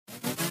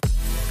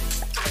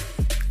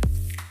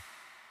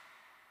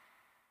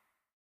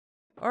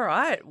All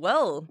right.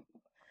 Well,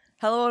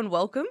 hello and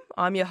welcome.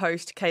 I'm your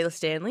host, Kayla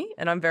Stanley,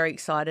 and I'm very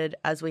excited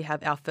as we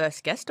have our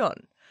first guest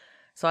on.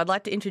 So I'd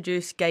like to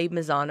introduce Gabe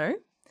Marzano.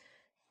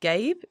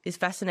 Gabe is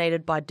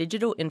fascinated by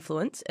digital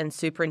influence and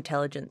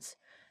superintelligence.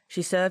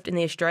 She served in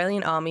the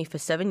Australian Army for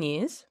 7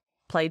 years,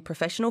 played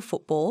professional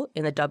football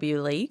in the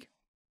W League,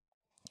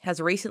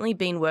 has recently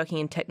been working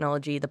in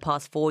technology the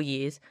past 4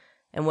 years,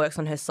 and works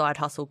on her side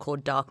hustle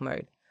called Dark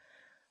Mode.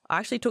 I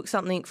actually took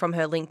something from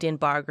her LinkedIn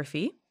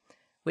biography,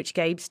 which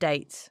Gabe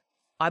states,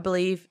 I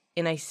believe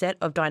in a set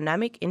of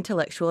dynamic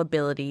intellectual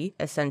ability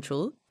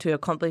essential to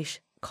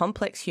accomplish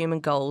complex human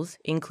goals,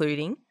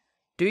 including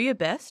do your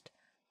best,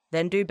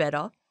 then do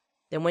better,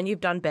 then when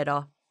you've done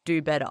better,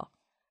 do better.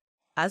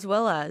 As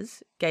well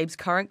as, Gabe's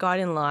current guide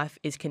in life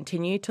is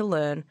continue to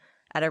learn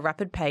at a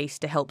rapid pace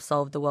to help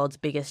solve the world's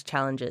biggest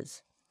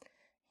challenges.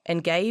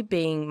 And Gabe,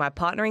 being my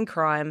partner in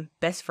crime,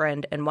 best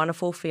friend, and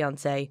wonderful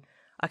fiancé,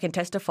 I can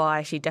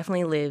testify she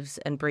definitely lives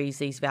and breathes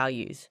these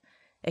values.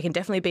 It can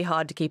definitely be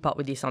hard to keep up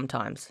with you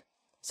sometimes.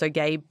 So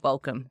Gabe,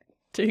 welcome.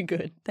 Too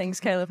good. Thanks,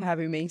 Kayla, for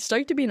having me.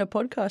 Stoked to be in a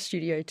podcast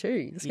studio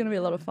too. It's going to be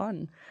a lot of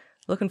fun.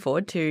 Looking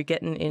forward to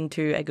getting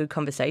into a good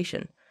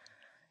conversation.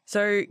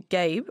 So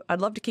Gabe, I'd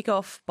love to kick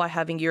off by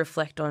having you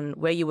reflect on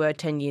where you were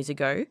 10 years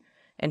ago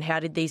and how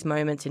did these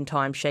moments in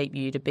time shape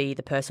you to be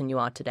the person you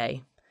are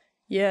today?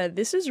 Yeah,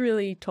 this is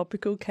really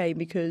topical, Kay,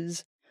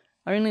 because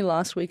only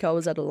last week I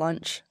was at a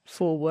lunch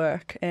for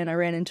work and I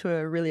ran into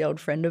a really old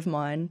friend of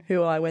mine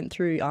who I went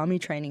through army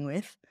training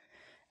with.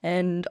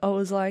 And I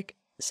was like,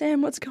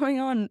 Sam, what's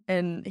going on?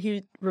 And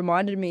he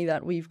reminded me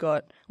that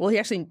he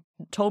actually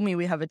told me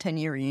we have a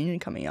 10-year reunion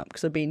coming up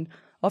because I've been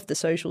off the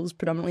socials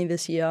predominantly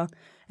this year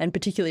and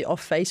particularly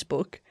off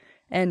Facebook.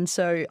 And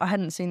so I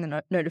hadn't seen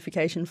the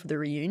notification for the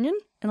reunion.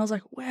 And I was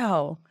like,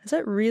 wow, has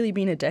that really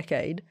been a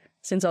decade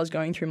since I was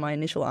going through my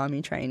initial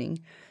army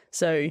training?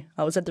 So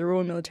I was at the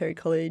Royal Military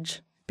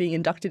College being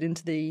inducted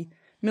into the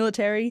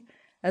military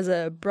as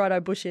a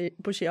bright-eyed,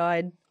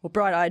 bushy-tailed,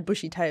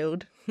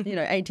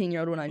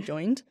 18-year-old when I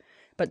joined.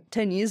 But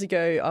 10 years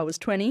ago, I was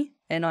 20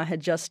 and I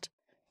had just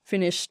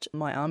finished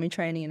my army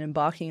training and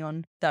embarking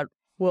on that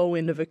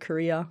whirlwind of a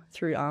career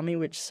through army,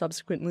 which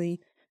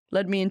subsequently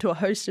led me into a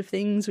host of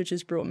things, which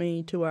has brought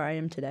me to where I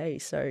am today.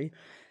 So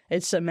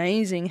it's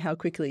amazing how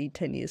quickly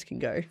 10 years can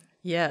go.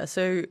 Yeah,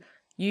 so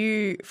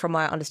you, from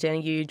my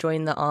understanding, you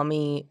joined the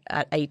army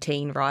at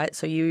 18, right?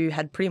 So you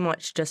had pretty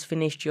much just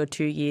finished your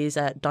 2 years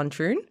at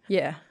Duntroon.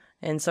 Yeah.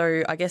 And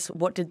so I guess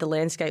what did the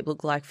landscape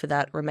look like for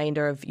that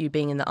remainder of you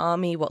being in the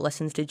army? What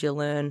lessons did you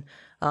learn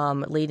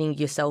leading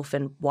yourself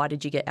and why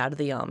did you get out of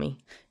the army?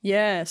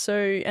 Yeah,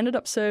 so ended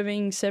up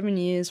serving 7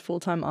 years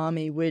full-time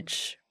army,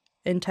 which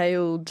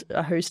entailed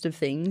a host of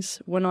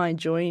things. When I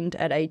joined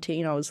at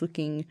 18, I was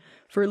looking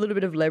for a little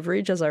bit of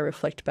leverage as I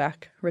reflect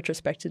back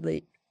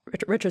retrospectively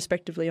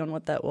on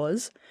what that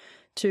was,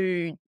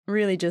 to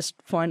really just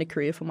find a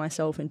career for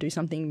myself and do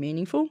something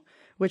meaningful,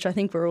 which I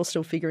think we're all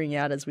still figuring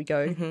out as we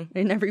go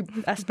in every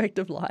aspect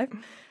of life.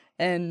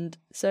 And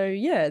so,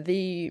 yeah,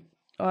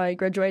 I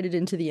graduated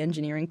into the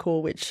engineering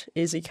corps, which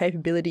is a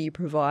capability you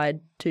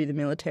provide to the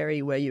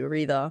military where you're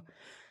either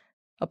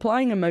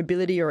applying a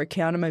mobility or a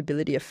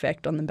counter-mobility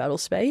effect on the battle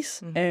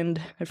space,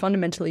 and it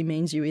fundamentally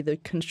means you either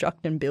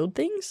construct and build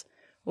things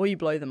or you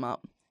blow them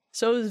up.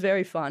 So it was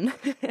very fun.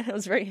 It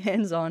was very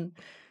hands-on,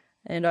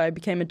 and I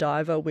became a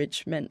diver,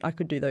 which meant I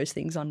could do those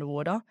things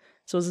underwater.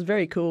 So it was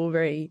very cool,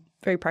 very,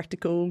 very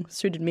practical,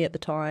 suited me at the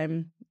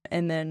time.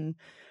 And then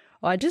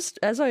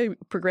as I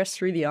progressed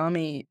through the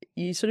army,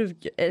 you sort of,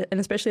 and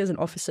especially as an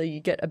officer, you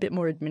get a bit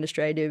more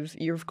administrative.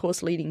 You're, of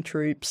course, leading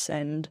troops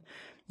and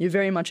you're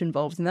very much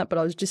involved in that, but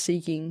I was just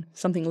seeking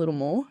something a little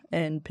more,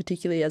 and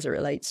particularly as it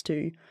relates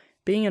to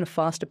being in a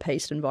faster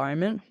paced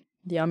environment.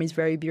 The army's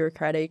very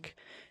bureaucratic.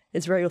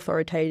 It's very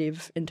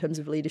authoritative in terms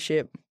of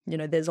leadership.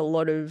 There's a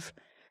lot of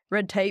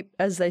red tape,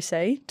 as they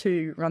say,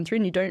 to run through,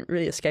 and you don't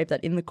really escape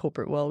that in the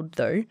corporate world,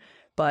 though.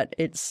 But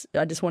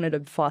I just wanted a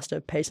faster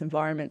paced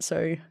environment.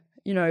 So,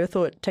 I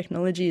thought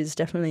technology is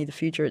definitely the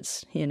future.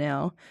 It's here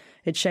now.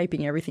 It's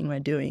shaping everything we're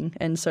doing.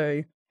 And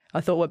so I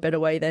thought what better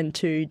way than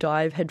to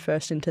dive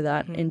headfirst into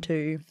that,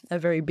 into a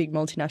very big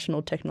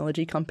multinational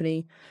technology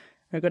company.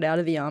 I got out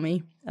of the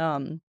army.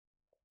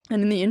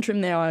 And in the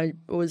interim there, I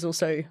was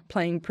also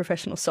playing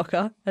professional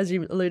soccer, as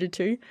you alluded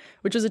to,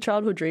 which was a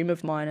childhood dream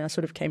of mine. I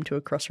sort of came to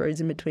a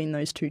crossroads in between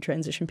those two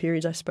transition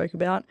periods I spoke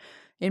about,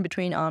 in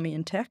between army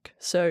and tech.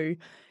 So,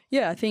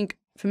 yeah, I think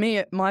for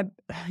me, my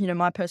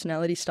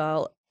personality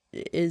style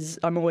is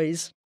I'm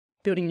always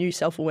building new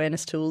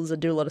self-awareness tools. I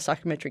do a lot of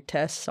psychometric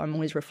tests. I'm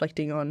always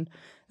reflecting on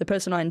the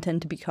person I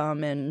intend to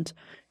become and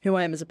who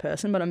I am as a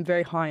person, but I'm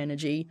very high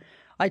energy.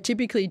 I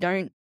typically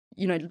don't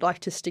like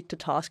to stick to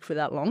task for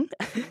that long.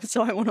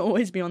 So I want to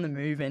always be on the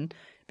move and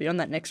be on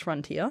that next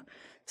frontier.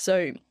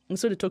 So it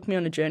sort of took me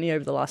on a journey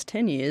over the last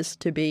 10 years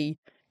to be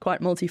quite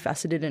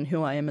multifaceted in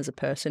who I am as a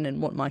person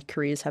and what my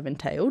careers have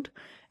entailed.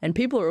 And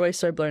people are always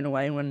so blown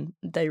away when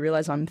they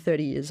realize I'm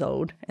 30 years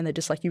old and they're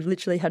just like, you've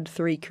literally had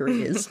 3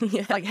 careers.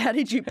 Yeah. Like, how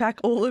did you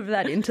pack all of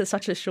that into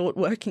such a short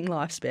working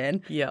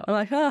lifespan? Yeah. I'm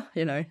like,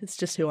 it's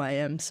just who I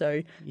am.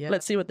 So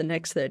let's see what the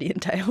next 30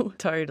 entail.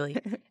 Totally.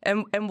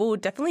 And we'll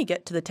definitely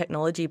get to the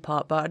technology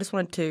part, but I just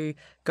wanted to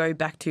go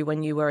back to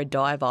when you were a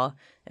diver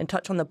and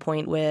touch on the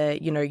point where,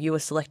 you were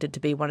selected to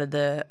be one of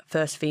the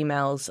first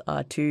females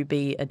to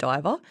be a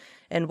diver.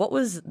 And what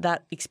was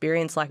that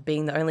experience like,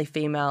 being the only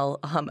female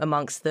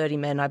amongst 30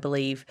 men, I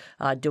believe,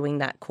 doing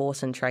that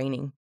course and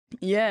training?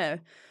 Yeah,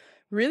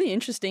 really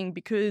interesting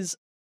because,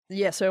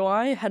 so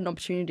I had an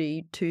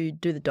opportunity to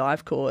do the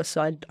dive course.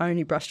 I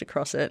only brushed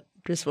across it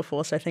just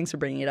before, so thanks for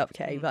bringing it up,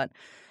 Kay. But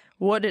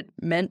what it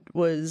meant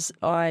was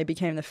I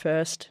became the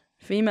first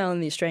female in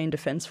the Australian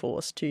Defence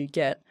Force to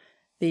get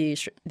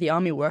the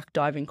Army work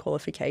diving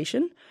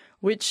qualification,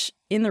 which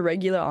in the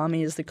regular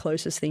Army is the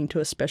closest thing to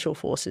a Special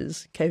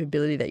Forces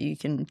capability that you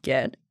can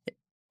get,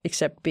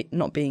 except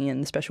not being in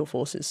the Special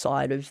Forces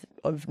side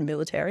of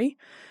military.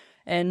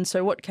 And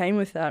so what came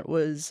with that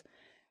was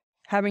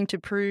having to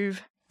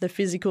prove the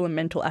physical and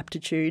mental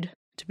aptitude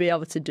to be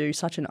able to do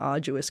such an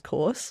arduous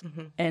course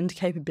and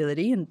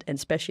capability and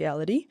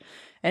speciality.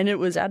 And it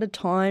was at a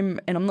time,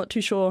 and I'm not too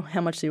sure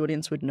how much the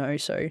audience would know,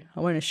 so I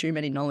won't assume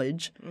any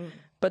knowledge,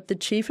 but the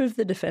Chief of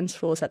the Defence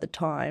Force at the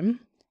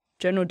time,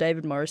 General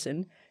David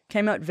Morrison,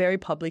 came out very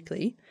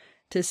publicly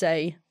to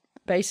say,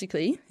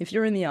 basically, if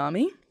you're in the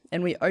Army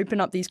and we open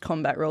up these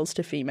combat roles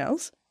to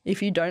females,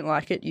 if you don't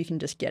like it, you can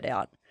just get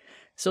out.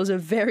 So it was a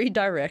very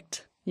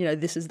direct,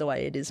 this is the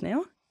way it is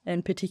now.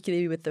 And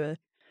particularly with the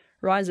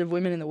rise of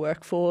women in the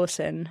workforce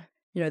and,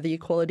 the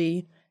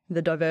equality,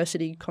 the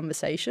diversity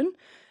conversation,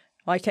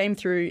 I came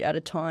through at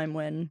a time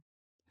when it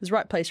was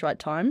right place, right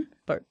time,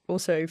 but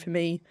also for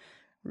me,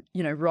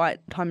 right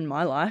time in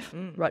my life,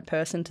 right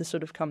person to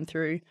sort of come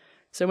through.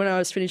 So when I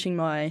was finishing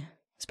my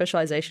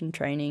specialisation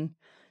training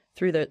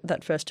through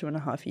that first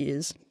 2.5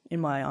 years in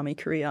my Army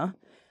career,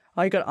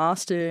 I got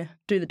asked to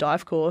do the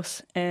dive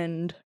course,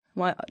 and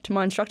my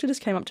instructor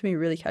just came up to me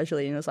really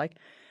casually and was like,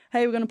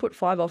 hey, we're going to put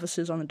 5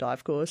 officers on the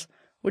dive course.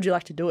 Would you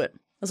like to do it? I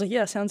was like,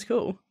 yeah, sounds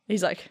cool.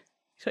 He's like,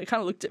 so he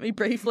kind of looked at me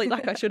briefly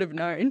like I should have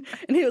known.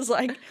 And he was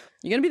like,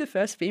 you're going to be the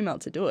first female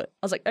to do it.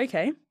 I was like,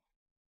 okay,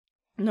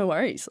 no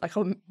worries. Like,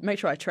 I'll make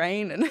sure I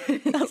train. And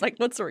I was like,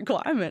 what's the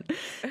requirement?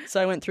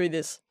 So I went through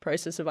this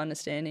process of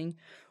understanding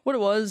what it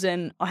was,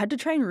 and I had to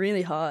train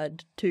really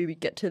hard to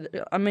get to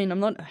I'm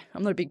not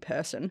a big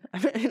person.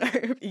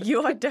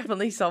 You are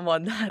definitely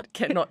someone that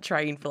cannot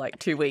train for like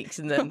 2 weeks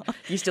and then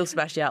you still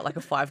smash out like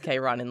a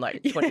 5K run in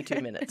like 22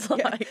 minutes.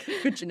 Like.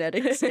 Good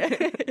genetics.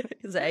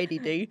 Because of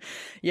ADD.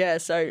 Yeah,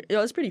 so I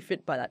was pretty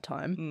fit by that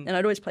time. And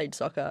I'd always played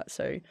soccer.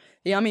 So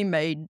the Army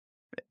made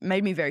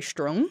me very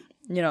strong.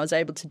 I was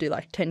able to do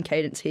like 10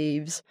 cadence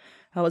heaves.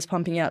 I was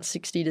pumping out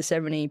 60 to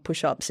 70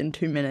 push-ups in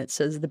 2 minutes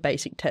as the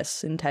basic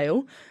tests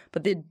entail.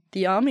 But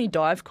the Army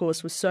dive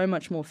course was so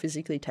much more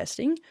physically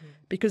testing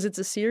because it's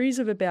a series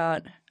of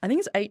about, I think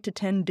it's 8 to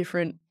 10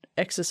 different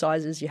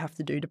exercises you have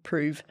to do to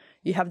prove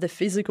you have the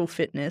physical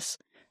fitness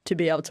to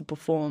be able to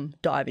perform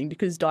diving,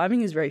 because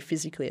diving is very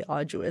physically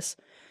arduous.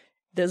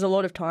 There's a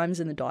lot of times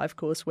in the dive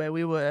course where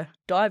we were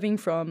diving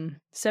from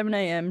 7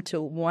 a.m.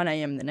 till 1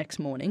 a.m. the next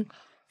morning,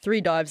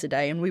 3 dives a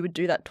day, and we would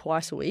do that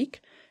twice a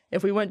week.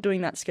 If we weren't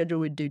doing that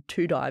schedule, we'd do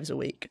 2 dives a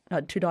week,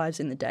 2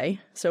 dives in the day.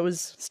 So it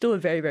was still a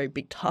very, very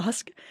big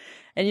task.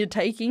 And you're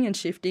taking and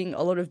shifting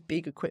a lot of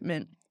big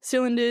equipment,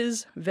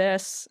 cylinders,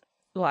 vests,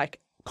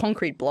 like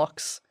concrete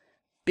blocks,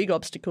 big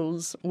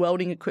obstacles,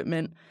 welding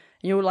equipment.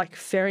 And you're like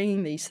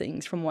ferrying these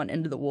things from one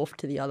end of the wharf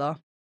to the other.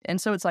 And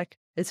so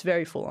it's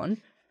very full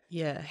on.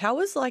 Yeah. How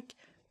was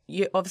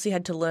you obviously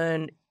had to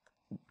learn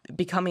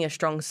becoming a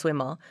strong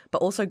swimmer, but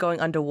also going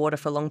underwater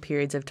for long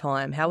periods of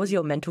time. How was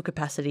your mental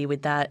capacity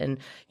with that, and,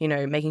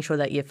 making sure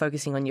that you're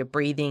focusing on your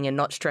breathing and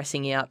not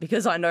stressing out?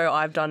 Because I know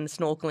I've done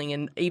snorkeling,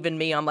 and even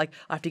me, I'm like,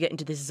 I have to get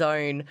into this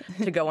zone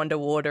to go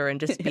underwater and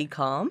just be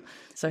calm.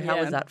 So how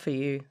was that for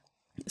you?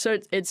 So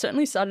it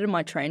certainly started in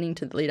my training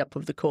to the lead up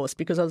of the course,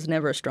 because I was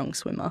never a strong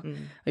swimmer.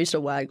 I used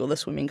to wag all the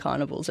swimming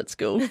carnivals at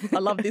school. I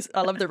love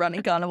the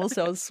running carnivals,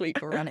 so I was sweet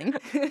for running.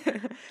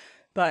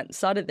 But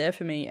started there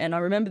for me. And I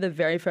remember the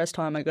very first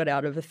time I got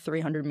out of a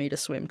 300-metre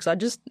swim, because I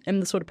just am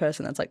the sort of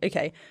person that's like,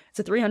 okay, it's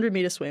a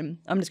 300-metre swim.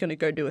 I'm just going to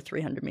go do a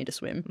 300-metre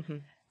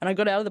swim. And I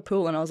got out of the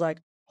pool and I was like,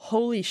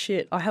 holy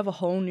shit, I have a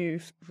whole new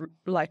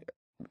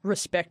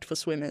respect for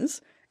swimmers,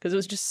 because it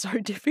was just so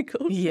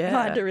difficult. Yeah.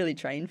 I had to really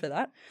train for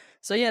that.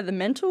 So yeah, the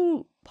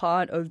mental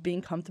part of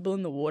being comfortable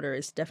in the water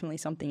is definitely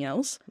something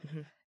else.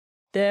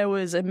 There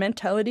was a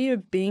mentality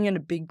of being in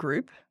a big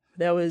group.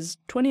 There was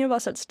 20 of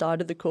us that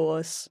started the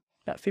course.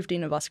 About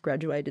 15 of us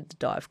graduated the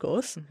dive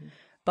course.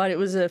 But it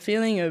was a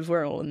feeling of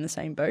we're all in the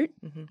same boat,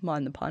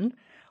 mind the pun,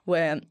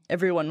 where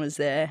everyone was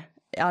there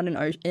out in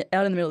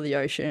the middle of the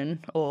ocean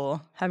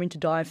or having to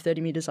dive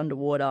 30 metres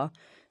underwater.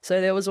 So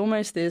there was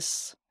almost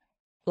this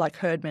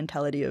herd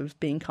mentality of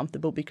being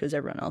comfortable because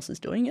everyone else is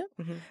doing it.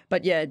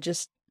 But yeah,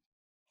 just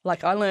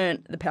like I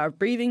learned the power of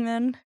breathing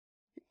then,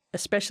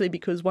 especially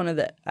because one of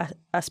the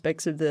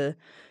aspects of the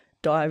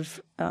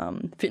dive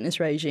fitness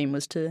regime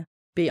was to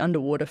be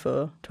underwater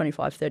for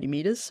 25, 30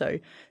 meters. So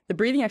the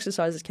breathing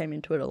exercises came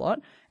into it a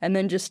lot. And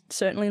then just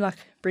certainly like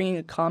bringing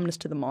a calmness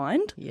to the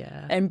mind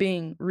and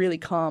being really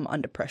calm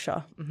under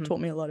pressure taught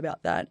me a lot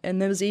about that. And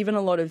there was even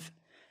a lot of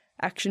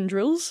action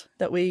drills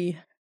that we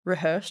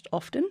rehearsed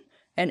often.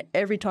 And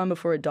every time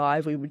before a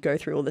dive, we would go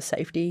through all the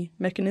safety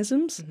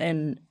mechanisms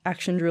and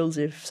action drills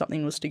if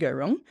something was to go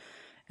wrong.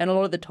 And a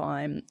lot of the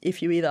time,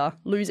 if you either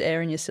lose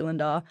air in your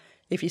cylinder,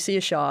 if you see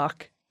a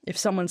shark, if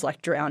someone's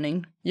like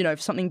drowning, you know,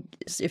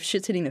 if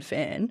shit's hitting the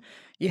fan,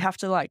 you have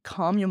to like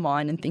calm your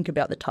mind and think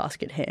about the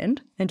task at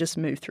hand and just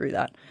move through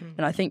that.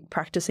 And I think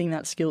practicing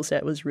that skill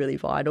set was really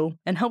vital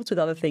and helped with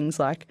other things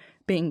like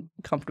being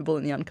comfortable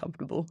in the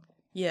uncomfortable.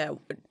 Yeah.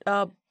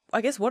 I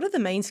guess what are the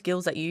main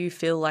skills that you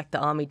feel like the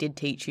Army did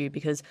teach you?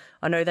 Because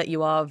I know that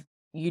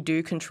you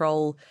do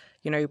control,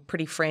 you know,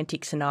 pretty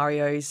frantic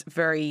scenarios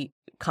very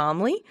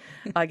calmly.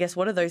 I guess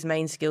what are those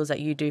main skills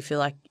that you do feel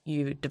like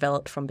you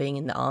developed from being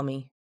in the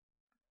Army?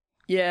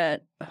 Yeah,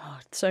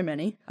 so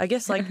many. I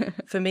guess like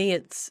for me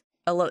it's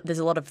there's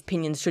a lot of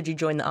opinions. Should you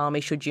join the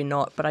Army? Should you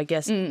not? But I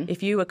guess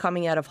if you were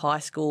coming out of high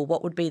school,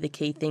 what would be the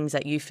key things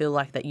that you feel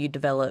like that you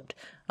developed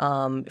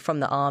from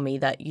the Army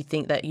that you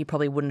think that you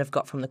probably wouldn't have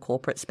got from the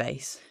corporate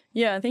space?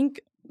 Yeah, I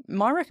think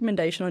my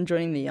recommendation on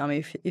joining the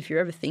Army, if you're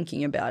ever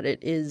thinking about it,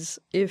 is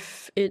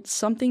if it's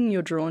something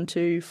you're drawn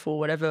to for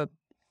whatever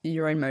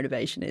your own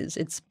motivation is,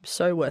 it's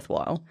so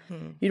worthwhile.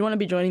 You'd want to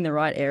be joining the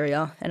right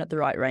area and at the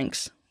right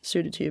ranks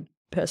suited to your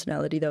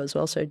personality though as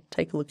well, so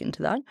take a look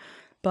into that.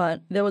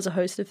 But there was a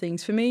host of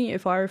things. For me,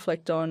 if I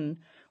reflect on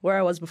where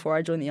I was before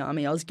I joined the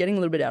Army, I was getting a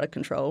little bit out of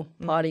control,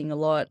 partying a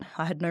lot.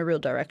 I had no real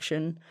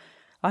direction.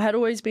 I had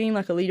always been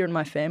like a leader in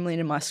my family and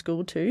in my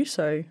school too,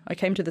 so I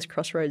came to this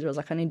crossroads where I was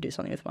like, I need to do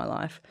something with my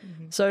life.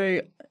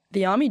 So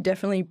the Army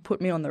definitely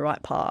put me on the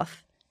right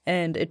path,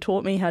 and it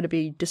taught me how to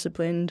be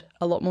disciplined,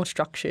 a lot more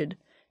structured.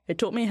 It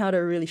taught me how to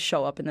really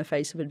show up in the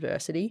face of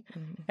adversity.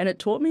 And it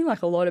taught me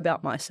like a lot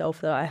about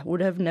myself that I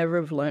would have never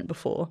have learnt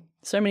before.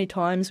 So many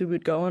times we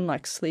would go on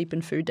like sleep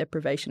and food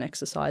deprivation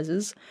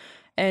exercises,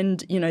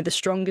 and, you know, the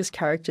strongest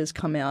characters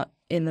come out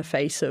in the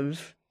face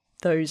of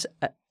those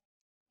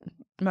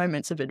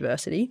moments of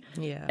adversity.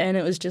 Yeah. And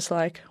it was just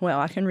like, wow,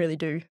 I can really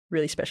do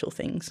really special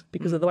things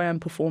because of the way I'm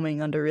performing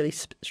under really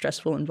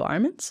stressful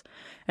environments.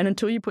 And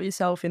until you put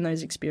yourself in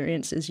those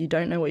experiences, you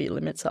don't know what your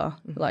limits are.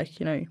 Like,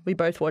 you know, we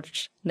both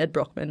watched Ned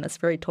Brockman. That's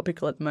very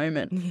topical at the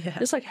moment. Yeah.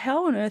 Just like,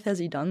 how on earth has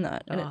he done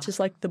that? And it's just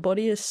like the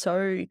body is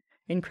so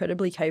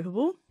incredibly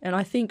capable. And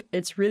I think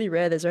it's really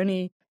rare. There's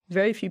only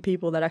very few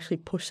people that actually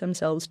push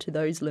themselves to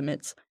those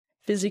limits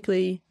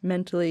physically,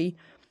 mentally,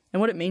 and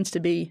what it means to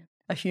be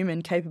a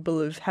human capable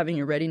of having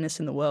a readiness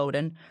in the world.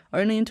 And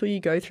only until you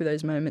go through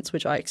those moments,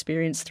 which I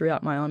experienced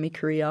throughout my Army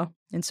career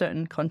in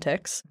certain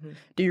contexts,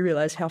 do you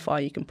realise how far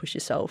you can push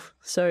yourself.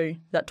 So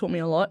that taught me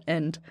a lot,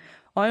 and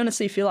I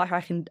honestly feel like I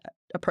can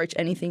approach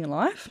anything in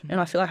life, and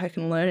I feel like I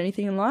can learn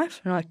anything in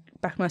life, and I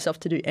back myself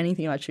to do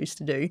anything I choose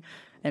to do.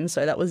 And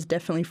so that was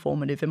definitely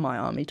formative in my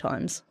Army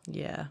times.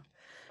 Yeah.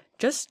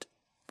 Just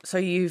so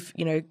you've,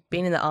 you know,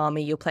 been in the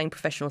Army, you're playing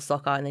professional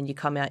soccer, and then you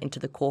come out into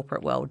the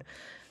corporate world.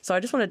 So I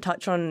just want to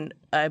touch on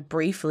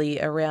briefly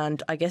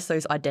around, I guess,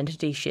 those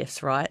identity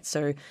shifts, right?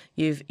 So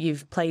you've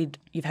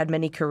had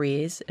many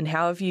careers, and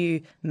how have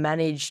you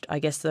managed, I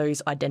guess,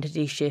 those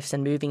identity shifts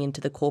and moving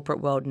into the corporate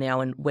world now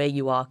and where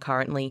you are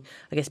currently,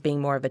 I guess,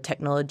 being more of a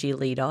technology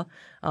leader?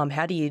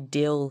 How do you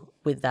deal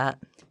with that?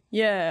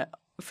 Yeah,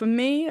 for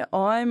me,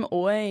 I'm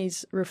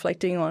always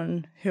reflecting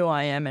on who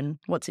I am and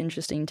what's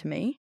interesting to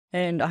me,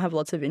 and I have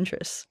lots of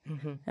interests.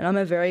 And I'm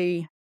a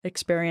very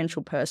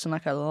experiential person.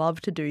 Like, I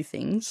love to do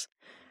things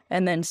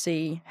and then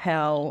see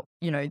how,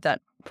 you know, that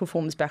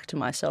performs back to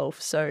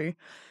myself. So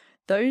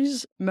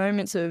those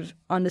moments of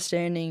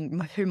understanding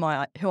who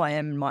I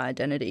am and my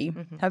identity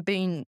have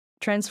been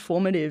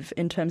transformative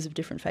in terms of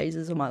different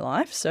phases of my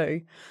life.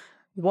 So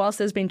whilst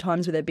there's been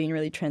times where they've been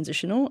really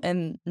transitional,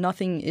 and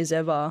nothing is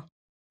ever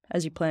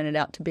as you plan it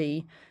out to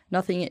be,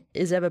 nothing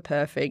is ever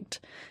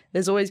perfect,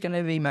 there's always going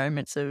to be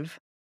moments of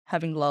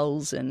having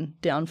lulls and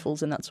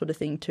downfalls and that sort of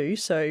thing too.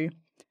 So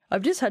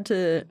I've just had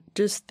to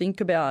just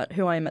think about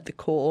who I am at the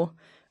core,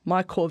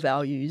 my core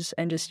values,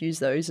 and just use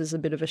those as a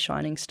bit of a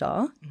shining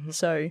star.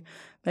 So,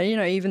 you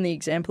know, even the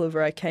example of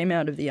where I came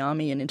out of the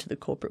Army and into the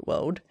corporate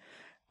world,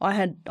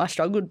 I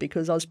struggled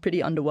because I was pretty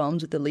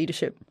underwhelmed with the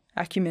leadership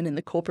acumen in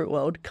the corporate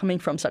world, coming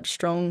from such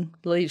strong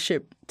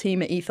leadership,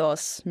 team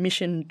ethos,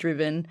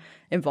 mission-driven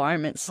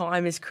environments.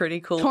 Time is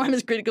critical. Time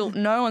is critical.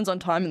 No one's on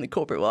time in the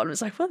corporate world.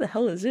 It's like, what the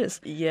hell is this?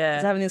 Yeah. I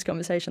was having this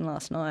conversation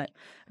last night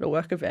at a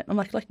work event. I'm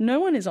like no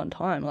one is on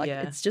time. Like,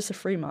 it's just a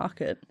free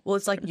market. Well,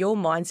 it's like your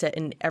mindset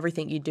and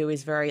everything you do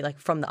is very, like,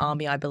 from the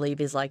Army, I believe,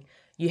 is like,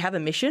 you have a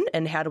mission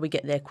and how do we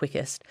get there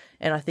quickest?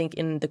 And I think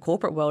in the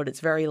corporate world,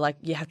 it's very like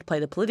you have to play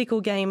the political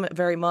game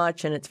very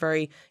much, and it's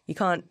very, you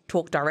can't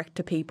talk direct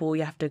to people.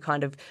 You have to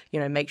kind of, you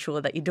know, make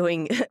sure that you're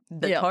doing,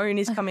 the tone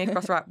is coming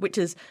across right, which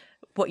is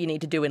what you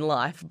need to do in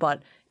life.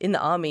 But in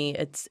the army,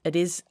 it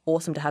is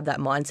awesome to have that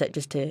mindset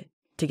just to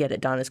get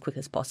it done as quick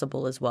as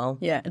possible as well.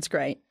 Yeah, it's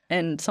great.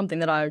 And something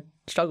that I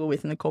struggle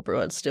with in the corporate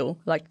world still,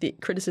 like the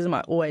criticism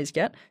I always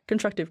get,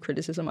 constructive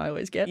criticism I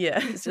always get. Yeah.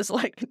 It's just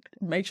like,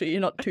 make sure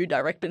you're not too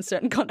direct in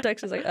certain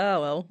contexts. It's like,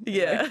 oh, well,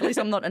 yeah. At least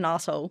I'm not an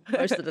asshole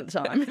most of the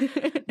time.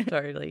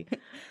 Totally.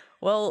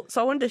 Well, so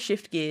I wanted to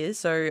shift gears.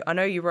 So I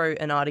know you wrote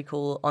an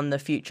article on the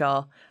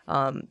future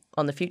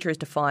is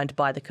defined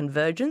by the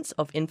convergence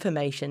of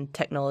information,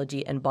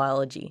 technology and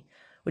biology.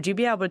 Would you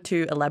be able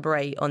to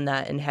elaborate on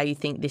that and how you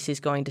think this is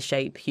going to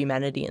shape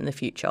humanity in the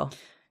future?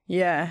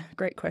 Yeah,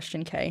 great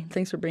question, Kay.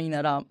 Thanks for bringing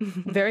that up.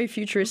 Very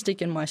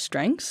futuristic in my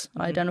strengths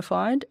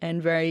identified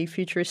and very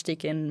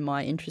futuristic in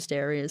my interest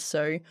areas.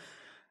 So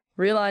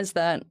realize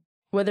that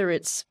whether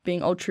it's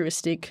being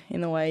altruistic in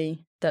the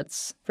way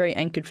that's very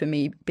anchored for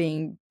me,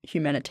 being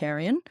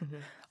humanitarian,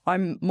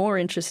 I'm more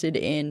interested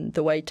in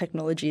the way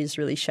technology is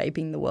really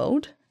shaping the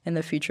world and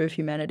the future of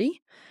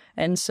humanity.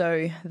 And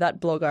so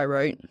that blog I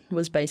wrote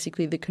was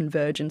basically the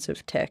convergence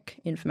of tech,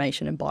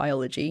 information and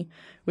biology,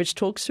 which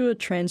talks to a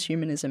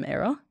transhumanism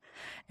era.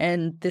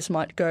 And this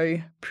might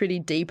go pretty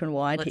deep and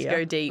wide here. Let's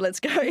go deep. Let's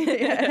go.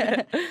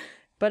 Yeah.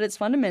 But it's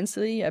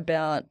fundamentally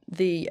about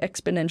the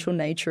exponential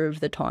nature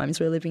of the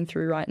times we're living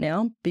through right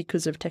now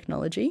because of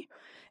technology.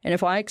 And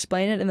if I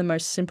explain it in the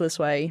most simplest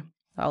way,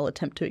 I'll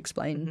attempt to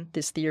explain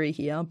this theory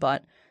here.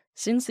 But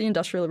since the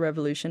Industrial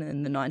Revolution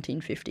in the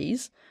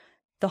 1950s,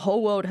 the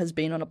whole world has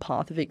been on a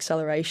path of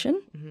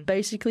acceleration,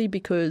 basically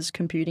because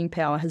computing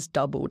power has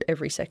doubled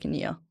every second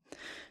year.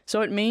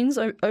 So it means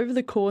over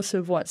the course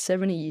of,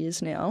 70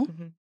 years now,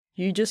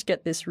 you just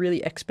get this really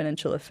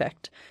exponential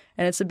effect.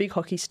 And it's a big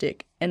hockey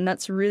stick. And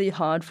that's really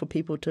hard for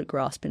people to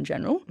grasp in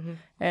general.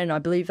 And I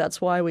believe that's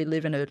why we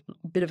live in a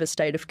bit of a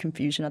state of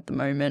confusion at the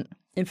moment.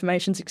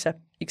 Information's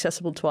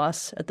accessible to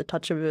us at the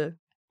touch of an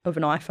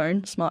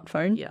iPhone,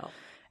 smartphone. Yeah.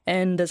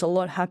 And there's a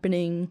lot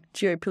happening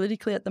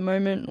geopolitically at the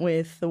moment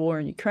with the war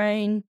in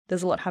Ukraine.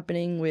 There's a lot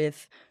happening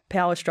with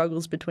power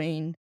struggles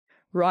between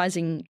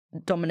rising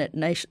dominant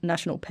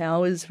national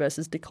powers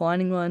versus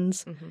declining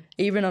ones.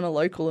 Even on a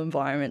local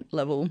environment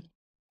level,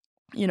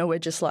 we're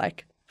just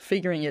like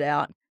figuring it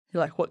out.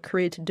 You're like, what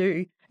career to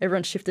do?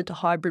 Everyone's shifted to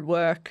hybrid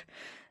work.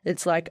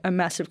 It's like a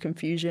massive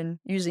confusion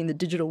using the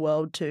digital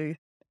world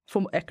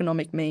for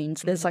economic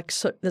means. There's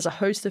there's a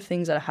host of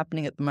things that are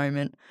happening at the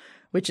moment,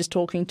 which is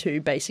talking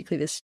to basically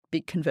this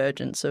big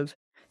convergence of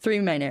three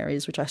main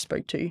areas, which I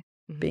spoke to,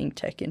 being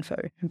tech,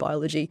 info, and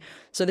biology.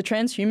 So the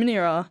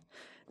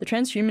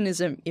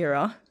transhumanism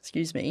era,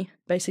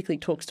 basically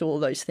talks to all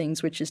those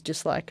things, which is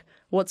just like,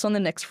 what's on the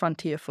next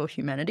frontier for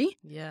humanity?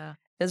 Yeah.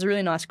 There's a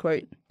really nice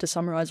quote to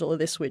summarize all of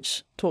this,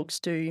 which talks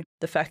to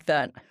the fact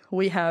that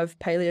we have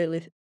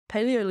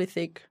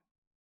Paleolithic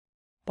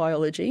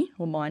biology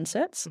or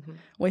mindsets,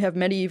 we have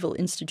medieval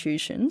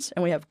institutions,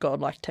 and we have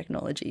godlike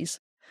technologies.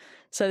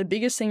 So the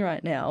biggest thing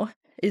right now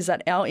is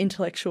that our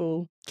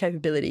intellectual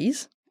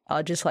capabilities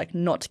are just like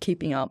not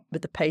keeping up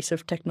with the pace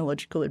of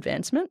technological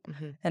advancement.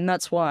 And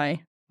that's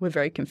why we're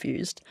very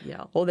confused.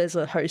 Yeah. Or there's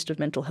a host of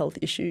mental health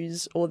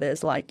issues, or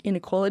there's like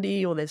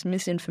inequality, or there's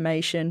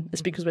misinformation.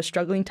 It's because we're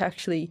struggling to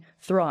actually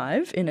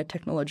thrive in a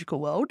technological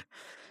world.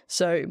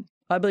 So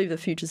I believe the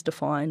future is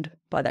defined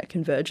by that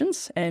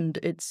convergence, and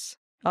it's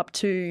up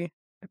to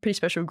a pretty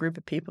special group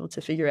of people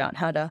to figure out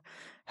how to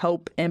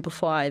help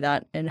amplify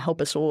that and help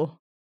us all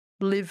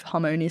live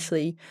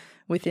harmoniously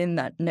within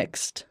that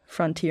next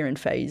frontier and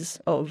phase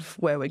of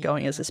where we're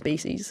going as a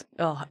species.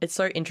 Oh, it's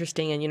so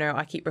interesting. And,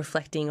 I keep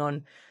reflecting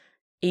on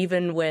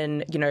even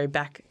when,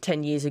 back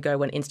 10 years ago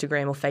when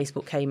Instagram or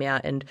Facebook came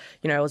out and,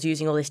 I was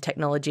using all this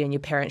technology and your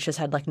parents just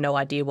had like no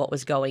idea what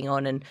was going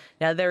on. And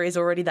now there is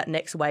already that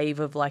next wave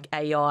of like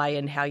AI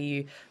and how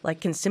you like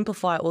can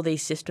simplify all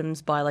these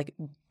systems by like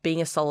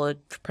being a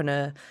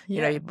solopreneur,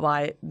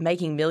 by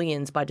making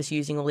millions by just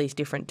using all these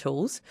different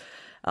tools.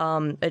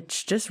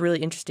 It's just really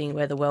interesting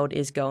where the world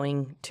is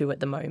going to at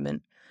the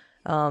moment.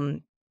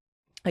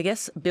 I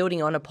guess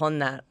building on upon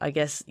that, I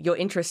guess your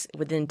interest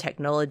within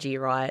technology,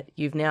 right?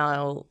 You've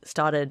now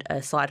started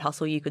a side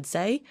hustle, you could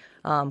say,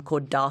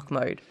 called Dark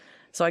Mode.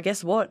 So I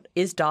guess what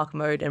is Dark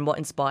Mode and what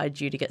inspired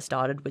you to get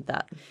started with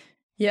that?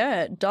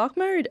 Yeah, Dark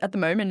Mode at the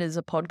moment is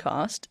a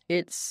podcast.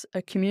 It's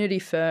a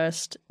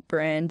community-first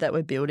brand that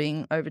we're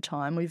building over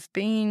time. We've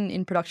been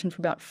in production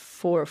for about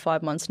 4 or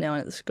 5 months now,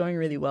 and it's going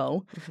really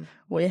well.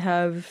 We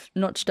have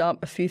notched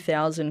up a few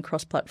thousand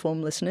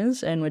cross-platform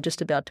listeners, and we're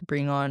just about to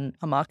bring on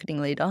a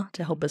marketing leader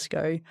to help us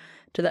go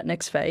to that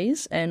next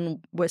phase. And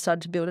we're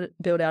starting to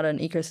build out an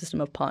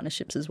ecosystem of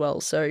partnerships as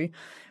well. So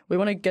we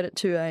want to get it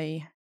to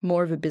a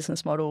more of a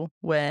business model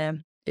where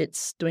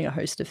it's doing a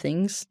host of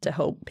things to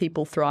help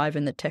people thrive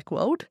in the tech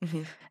world.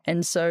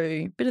 And so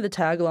a bit of the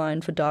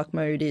tagline for Dark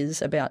Mode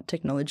is about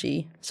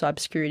technology,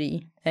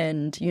 cybersecurity,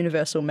 and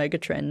universal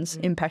megatrends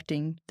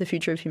impacting the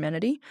future of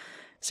humanity,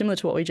 similar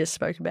to what we just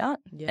spoke about,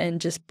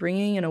 and just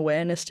bringing an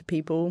awareness to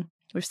people.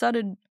 We've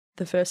started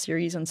the first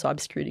series on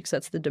cybersecurity because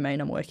that's the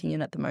domain I'm working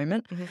in at the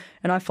moment.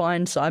 And I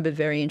find cyber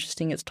very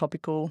interesting. It's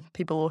topical.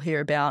 People will hear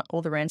about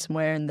all the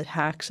ransomware and the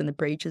hacks and the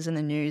breaches in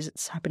the news.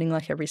 It's happening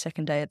like every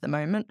second day at the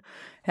moment.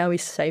 How we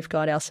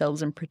safeguard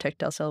ourselves and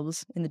protect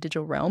ourselves in the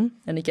digital realm.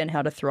 And again,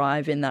 how to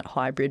thrive in that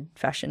hybrid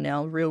fashion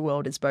now. Real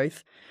world is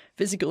both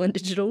physical and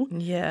digital.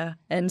 Yeah.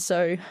 And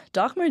so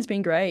dark mode's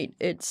been great.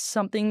 It's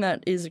something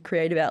that is a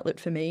creative outlet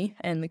for me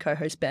and the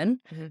co-host Ben,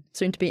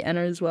 soon to be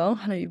Anna as well.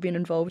 I know you've been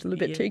involved a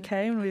little bit too,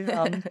 Kay, and we've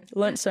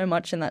learnt so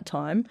much in that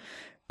time.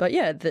 But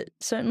yeah,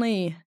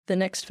 certainly the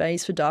next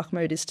phase for dark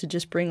mode is to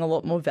just bring a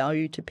lot more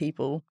value to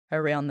people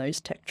around those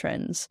tech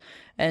trends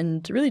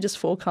and really just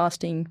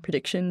forecasting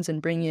predictions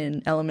and bring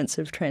in elements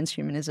of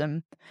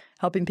transhumanism,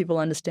 helping people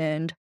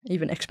understand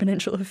even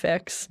exponential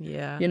effects,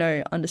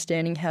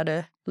 understanding how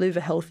to live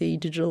a healthy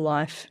digital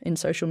life in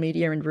social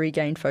media and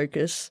regain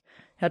focus,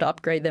 how to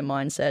upgrade their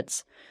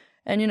mindsets,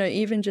 and,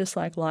 even just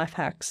like life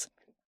hacks,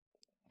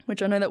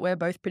 which I know that we're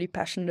both pretty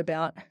passionate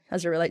about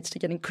as it relates to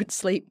getting good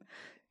sleep.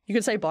 You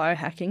could say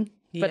biohacking,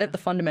 but at the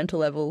fundamental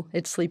level,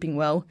 it's sleeping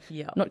well,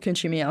 not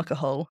consuming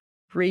alcohol,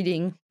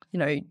 reading,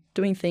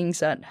 doing things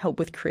that help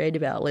with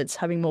creative outlets,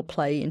 having more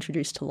play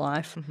introduced to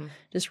life,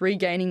 just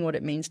regaining what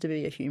it means to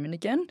be a human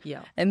again,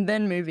 and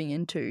then moving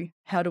into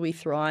how do we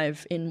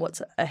thrive in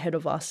what's ahead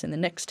of us in the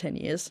next 10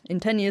 years. In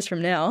 10 years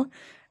from now,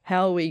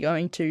 how are we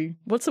going to,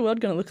 what's the world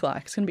going to look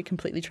like? It's going to be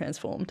completely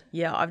transformed.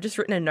 Yeah, I've just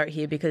written a note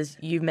here because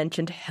you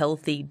mentioned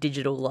healthy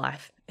digital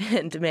life.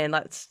 And man,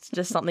 that's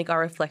just something I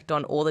reflect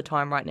on all the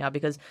time right now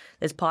because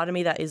there's part of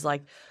me that is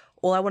like,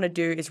 all I want to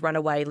do is run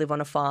away, live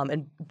on a farm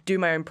and do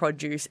my own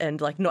produce and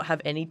like not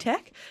have any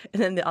tech.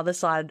 And then the other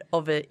side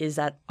of it is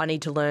that I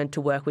need to learn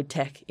to work with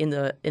tech in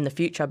the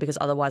future because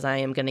otherwise I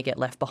am going to get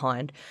left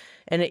behind.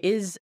 And it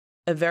is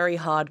a very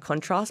hard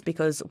contrast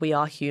because we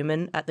are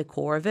human at the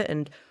core of it.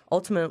 And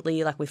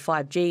ultimately, like with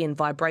 5G and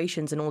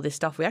vibrations and all this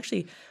stuff, we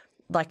actually,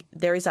 like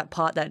there is that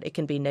part that it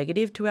can be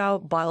negative to our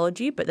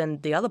biology, but then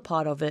the other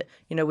part of it,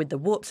 with the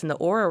whoops and the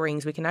aura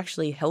rings, we can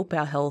actually help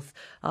our health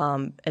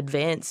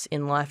advance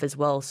in life as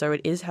well. So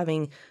it is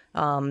having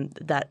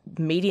that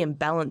medium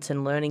balance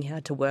and learning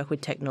how to work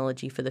with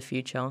technology for the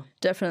future.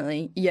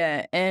 Definitely,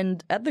 yeah.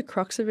 And at the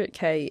crux of it,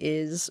 Kay,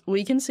 is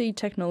we can see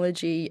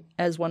technology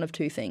as one of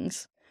two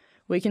things.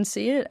 We can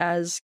see it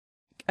as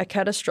a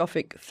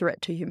catastrophic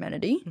threat to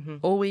humanity,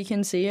 or we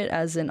can see it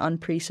as an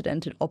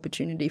unprecedented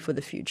opportunity for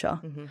the future.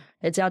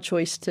 It's our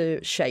choice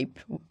to shape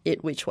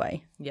it which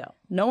way. Yeah.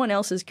 No one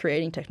else is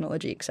creating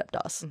technology except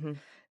us.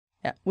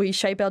 Yeah. We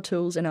shape our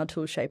tools and our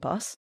tools shape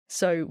us.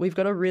 So we've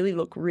got to really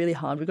look really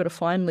hard. We've got to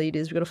find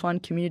leaders. We've got to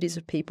find communities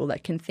of people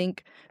that can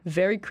think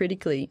very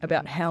critically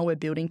about how we're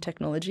building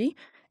technology,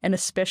 and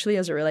especially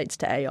as it relates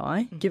to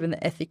AI, given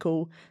the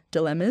ethical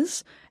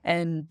dilemmas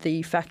and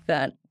the fact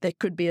that there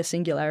could be a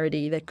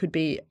singularity, there could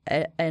be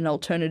an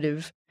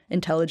alternative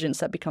intelligence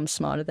that becomes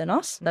smarter than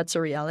us. That's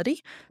a reality.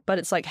 But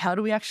it's like, how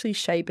do we actually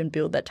shape and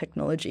build that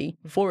technology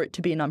for it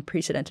to be an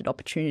unprecedented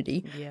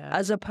opportunity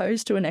as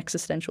opposed to an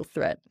existential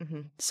threat?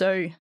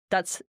 So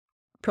that's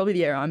probably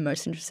the area I'm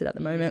most interested in at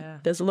the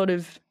moment. There's a lot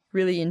of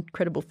really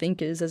incredible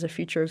thinkers. There's a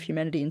Future of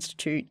Humanity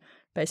Institute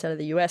based out of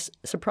the US.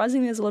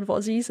 Surprisingly, there's a lot of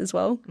Aussies as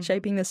well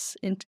shaping this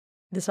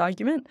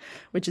argument,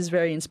 which is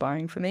very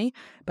inspiring for me.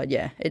 But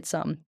yeah, it's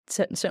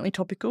certainly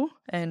topical,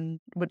 and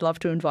would love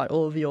to invite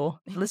all of your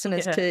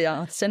listeners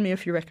to send me a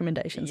few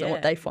recommendations on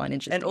what they find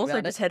interesting. And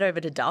also just head over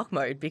to dark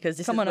mode because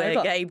this is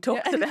where Gabe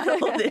talks about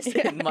all of this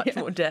in much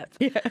more depth.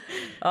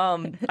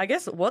 I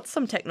guess what's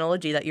some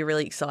technology that you're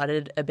really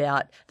excited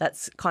about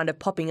that's kind of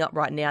popping up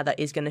right now that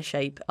is going to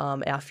shape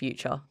our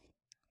future?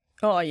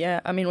 Oh, yeah.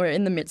 I mean, we're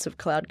in the midst of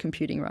cloud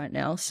computing right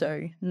now,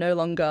 so no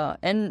longer,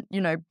 and,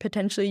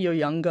 potentially your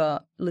younger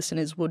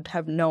listeners would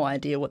have no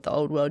idea what the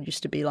old world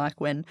used to be like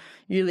when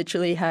you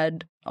literally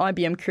had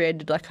IBM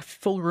created like a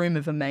full room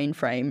of a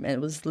mainframe, and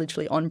it was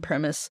literally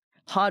on-premise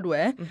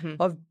hardware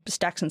of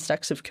stacks and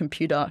stacks of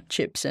computer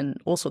chips and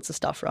all sorts of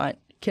stuff, right?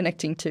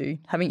 Connecting to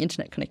having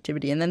internet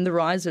connectivity. And then the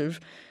rise of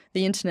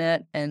the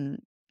internet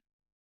and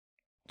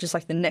just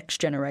like the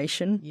next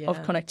generation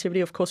of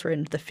connectivity. Of course, we're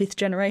in the 5th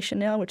generation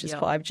now, which is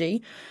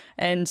 5G.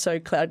 And so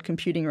cloud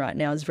computing right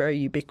now is very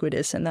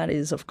ubiquitous. And that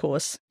is, of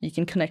course, you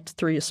can connect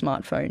through your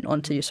smartphone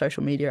onto your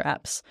social media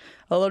apps.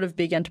 A lot of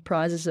big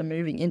enterprises are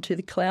moving into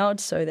the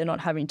cloud, so they're not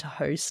having to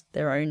host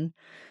their own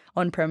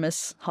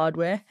on-premise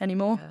hardware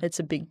anymore. It's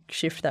a big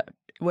shift that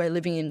we're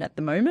living in at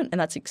the moment, and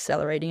that's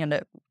accelerating at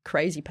a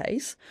crazy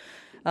pace.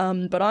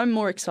 But I'm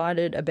more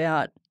excited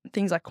about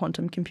things like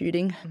quantum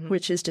computing,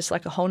 which is just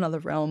like a whole nother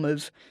realm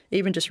of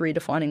even just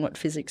redefining what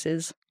physics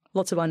is.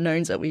 Lots of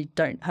unknowns that we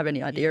don't have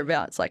any idea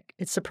about.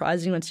 It's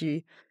surprising once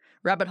you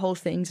rabbit hole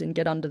things and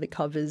get under the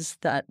covers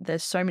that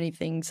there's so many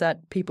things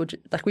that people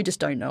we just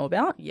don't know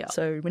about.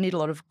 So we need a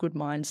lot of good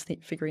minds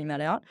figuring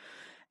that out.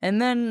 And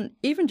then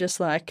even just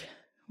like,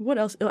 what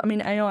else? I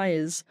mean, AI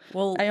is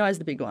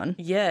the big one.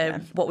 Yeah,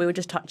 what we were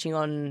just touching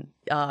on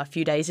a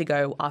few days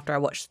ago after I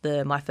watched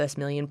the My First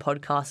Million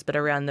podcast, but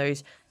around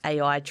those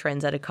AI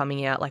trends that are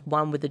coming out, like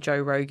one with the Joe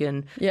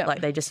Rogan,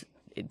 like they just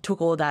it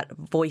took all that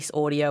voice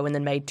audio and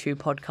then made 2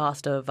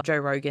 podcasts of Joe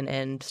Rogan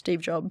and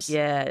Steve Jobs.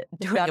 yeah,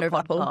 doing Founder a of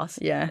Apple. podcast.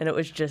 Yeah. And it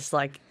was just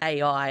like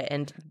AI,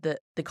 and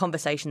the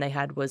conversation they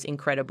had was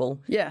incredible.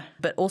 Yeah.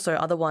 But also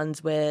other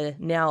ones where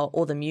now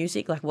all the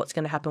music, like what's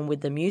going to happen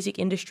with the music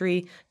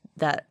industry,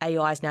 that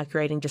AI is now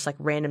creating just like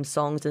random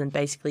songs, and then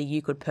basically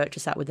you could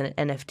purchase that with an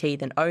NFT,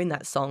 then own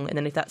that song. And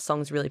then if that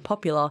song's really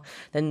popular,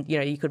 then, you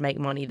know, you could make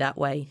money that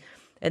way.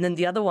 And then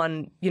the other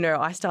one, you know,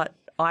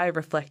 I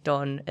reflect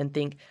on and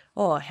think,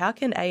 oh, how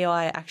can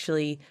AI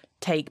actually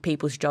take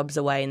people's jobs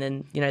away? And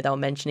then, you know, they were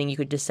mentioning you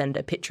could just send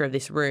a picture of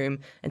this room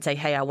and say,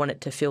 hey, I want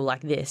it to feel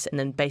like this. And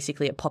then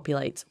basically it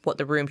populates what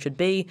the room should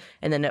be.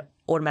 And then it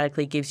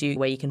automatically gives you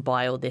where you can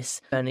buy all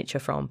this furniture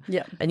from.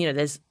 Yeah. And, you know,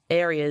 there's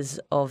areas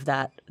of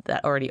that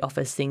already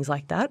offers things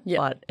like that. Yeah.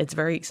 But it's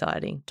very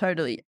exciting.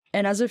 Totally.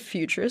 And as a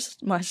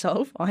futurist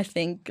myself, I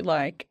think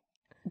like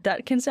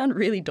that can sound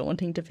really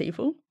daunting to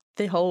people.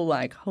 The whole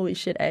like, holy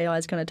shit, AI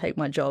is going to take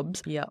my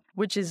jobs, Yeah.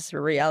 which is a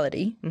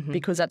reality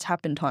because that's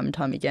happened time and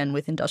time again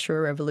with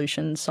industrial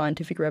revolutions,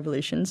 scientific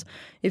revolutions.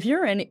 If you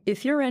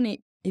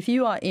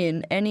are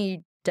in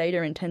any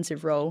data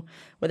intensive role,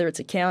 whether it's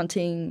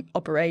accounting,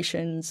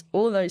 operations,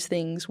 all of those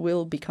things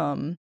will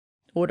become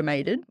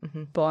automated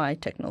by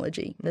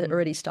technology. That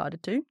already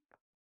started to.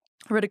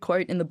 I read a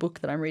quote in the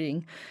book that I'm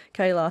reading,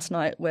 Kay, last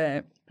night,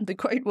 where the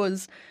quote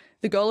was,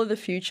 the goal of the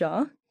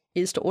future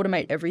is to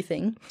automate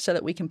everything so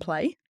that we can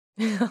play.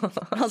 I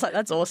was like,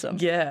 that's awesome.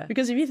 Yeah.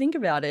 Because if you think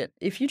about it,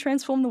 if you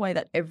transform the way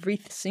that every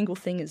single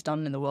thing is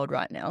done in the world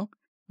right now,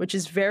 which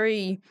is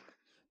very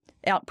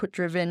output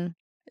driven,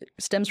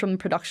 stems from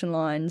production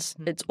lines,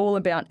 it's all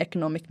about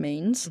economic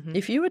means.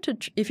 If you were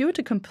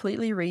to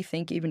completely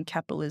rethink even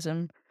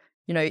capitalism,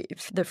 you know,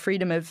 the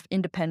freedom of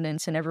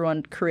independence and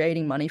everyone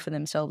creating money for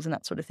themselves and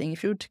that sort of thing,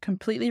 if you were to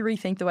completely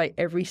rethink the way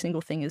every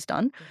single thing is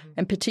done,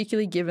 and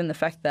particularly given the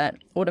fact that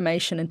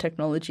automation and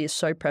technology is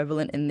so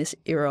prevalent in this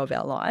era of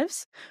our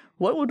lives,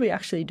 what would we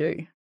actually do?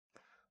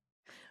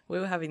 We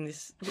were having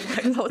this,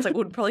 I was like,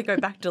 we'd probably go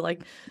back to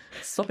like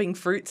swapping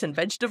fruits and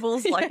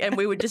vegetables, like, and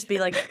we would just be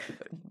like,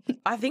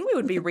 I think we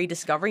would be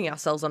rediscovering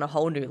ourselves on a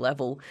whole new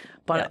level,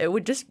 but it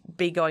would just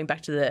be going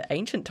back to the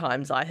ancient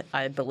times,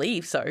 I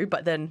believe so.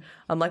 But then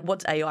I'm like,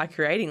 what's AI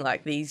creating?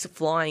 Like these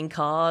flying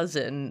cars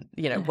and,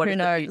 you know, what Who does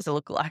knows? it need to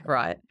look like,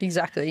 right?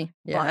 Exactly.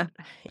 Yeah.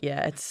 But,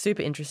 yeah, it's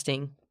super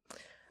interesting.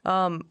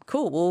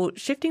 Cool. Well,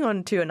 shifting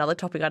on to another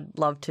topic I'd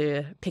love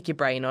to pick your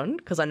brain on,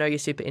 because I know you're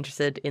super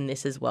interested in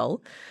this as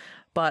well.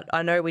 But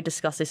I know we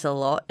discuss this a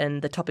lot,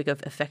 and the topic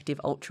of effective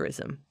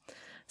altruism.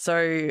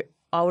 So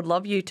I would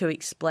love you to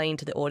explain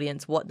to the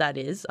audience what that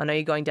is. I know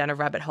you're going down a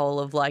rabbit hole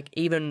of like,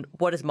 even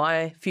what does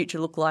my future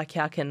look like?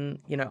 How can,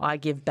 you know, I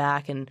give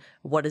back, and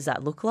what does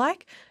that look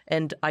like?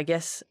 And I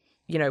guess,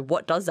 you know,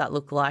 what does that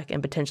look like,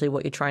 and potentially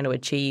what you're trying to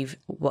achieve,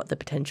 what the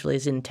potential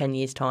is in 10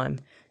 years' time.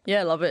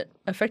 Yeah, I love it.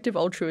 Effective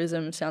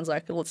altruism sounds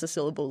like lots of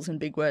syllables and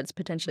big words.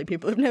 Potentially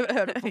people have never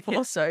heard it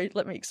before, so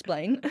let me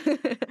explain.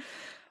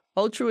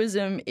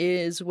 Altruism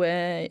is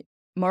where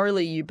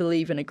morally you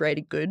believe in a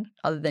greater good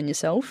other than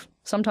yourself.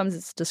 Sometimes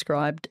it's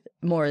described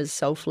more as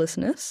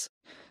selflessness.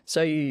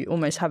 So you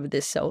almost have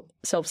this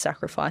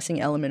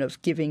self-sacrificing element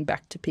of giving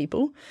back to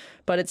people.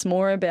 But it's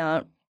more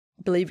about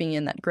believing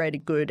in that greater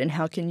good and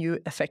how can you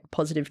affect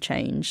positive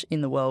change in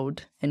the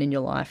world and in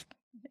your life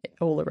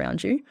all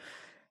around you.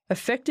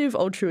 Effective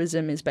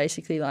altruism is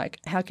basically like,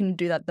 how can you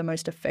do that the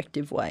most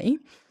effective way,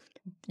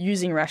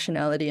 using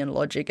rationality and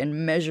logic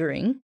and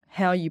measuring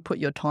how you put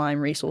your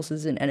time,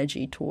 resources, and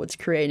energy towards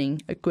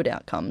creating good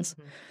outcomes.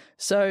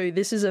 So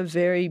this is a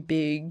very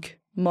big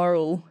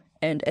moral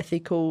and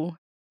ethical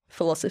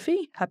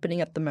philosophy happening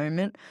at the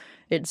moment.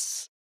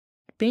 It's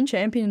been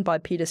championed by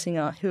Peter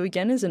Singer, who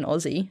again is an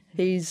Aussie.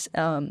 He's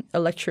a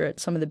lecturer at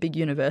some of the big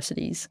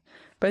universities,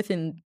 both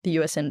in the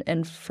US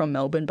and from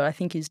Melbourne, but I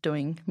think he's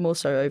doing more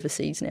so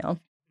overseas now.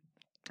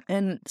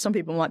 And some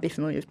people might be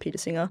familiar with Peter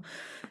Singer.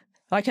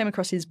 I came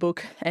across his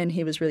book and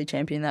he was really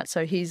championing that.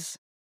 So he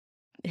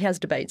has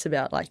debates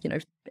about, like, you know,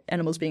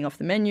 animals being off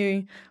the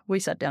menu. We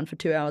sat down for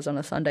 2 hours on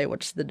a Sunday,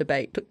 watched the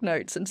debate, took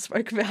notes and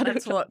spoke about it.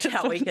 That's what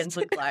our weekends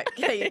look like.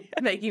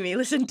 Making me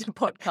listen to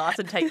podcasts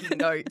and taking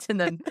notes, and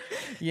then,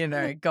 you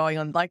know, going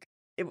on. Like,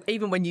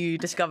 even when you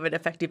discovered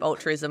effective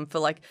altruism for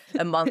like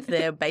a month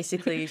there,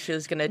 basically she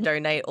was going to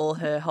donate all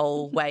her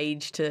whole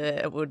wage to,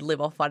 it would live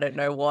off I don't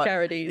know what.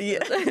 Charity. Yeah.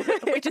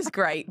 Which is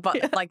great.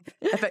 But like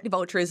effective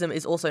altruism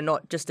is also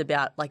not just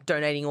about like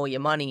donating all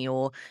your money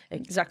or.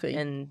 Exactly.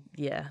 And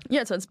yeah.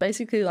 Yeah, so it's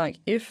basically like,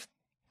 if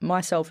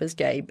myself as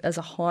Gabe, as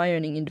a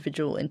high-earning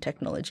individual in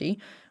technology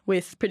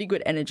with pretty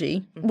good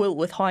energy,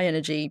 with high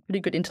energy, pretty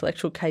good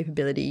intellectual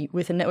capability,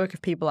 with a network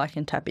of people I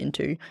can tap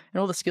into and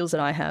all the skills that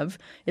I have,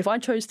 if I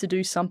chose to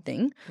do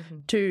something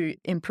to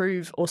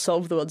improve or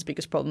solve the world's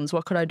biggest problems,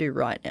 what could I do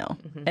right now?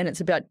 And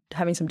it's about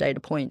having some data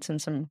points and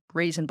some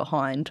reason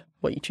behind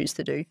what you choose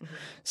to do.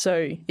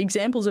 So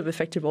examples of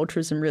effective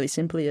altruism really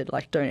simply are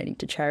like donating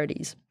to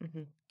charities.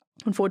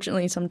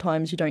 Unfortunately,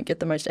 sometimes you don't get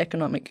the most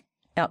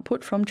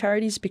output from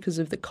charities because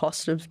of the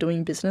cost of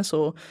doing business,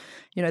 or,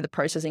 you know, the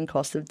processing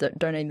cost of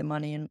donating the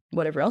money and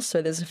whatever else.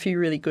 So there's a few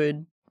really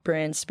good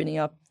brands spinning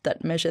up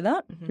that measure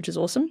that, which is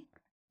awesome.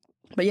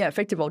 But yeah,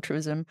 effective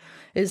altruism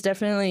is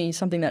definitely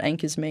something that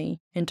anchors me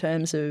in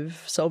terms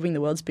of solving the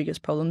world's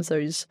biggest problems.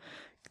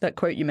 That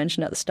quote you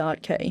mentioned at the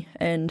start, Kay,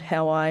 and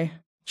how I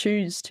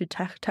choose to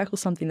tackle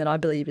something that I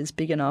believe is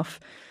big enough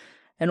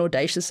and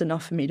audacious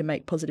enough for me to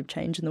make positive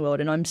change in the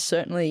world. And I'm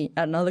certainly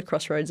at another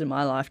crossroads in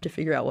my life to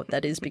figure out what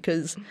that is,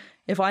 because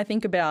if I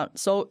think about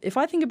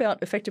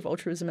effective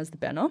altruism as the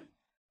banner,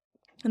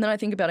 and then I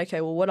think about,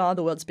 okay, well, what are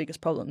the world's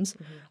biggest problems?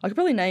 I could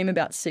probably name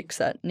about 6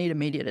 that need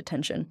immediate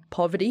attention.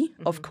 Poverty,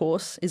 of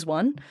course, is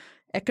one.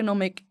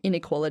 Economic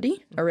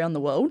inequality around the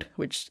world,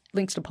 which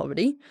links to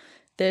poverty.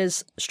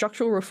 There's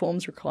structural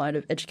reforms required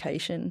of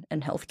education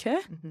and healthcare.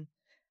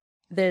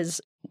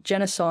 There's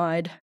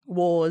genocide,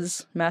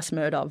 wars, mass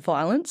murder,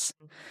 violence.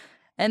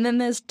 And then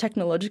there's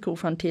technological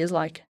frontiers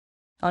like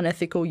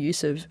unethical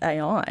use of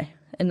AI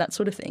and that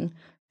sort of thing.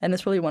 And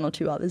there's probably 1 or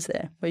 2 others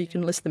there where you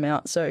can list them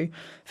out. So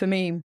for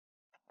me,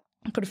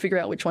 I've got to figure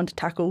out which one to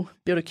tackle,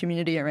 build a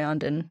community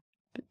around, and,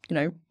 you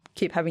know,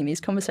 keep having these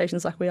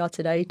conversations like we are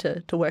today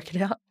to work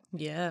it out.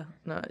 Yeah,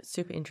 no, it's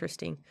super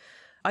interesting.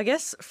 I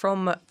guess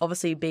from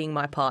obviously being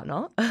my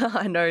partner,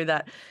 I know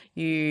that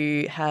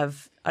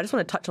I just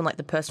want to touch on like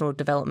the personal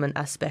development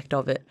aspect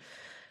of it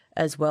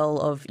as well,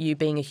 of you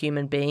being a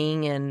human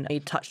being, and you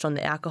touched on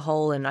the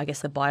alcohol and I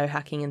guess the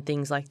biohacking and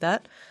things like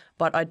that.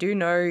 But I do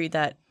know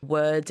that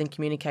words and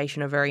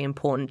communication are very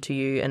important to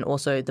you, and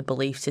also the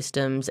belief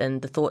systems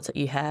and the thoughts that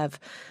you have.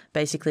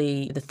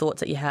 Basically, the thoughts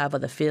that you have are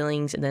the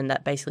feelings, and then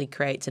that basically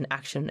creates an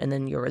action and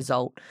then your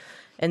result.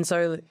 And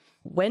so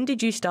when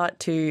did you start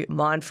to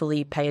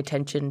mindfully pay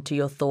attention to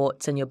your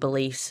thoughts and your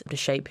beliefs to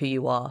shape who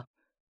you are?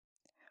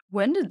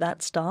 When did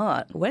that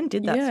start? When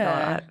did that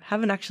start? I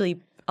haven't actually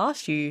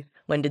asked you.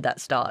 When did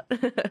that start?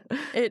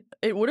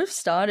 It would have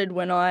started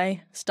when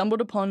I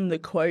stumbled upon the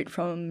quote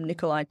from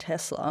Nikola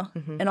Tesla,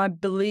 and I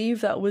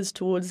believe that was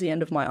towards the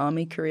end of my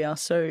army career.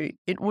 So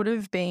it would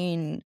have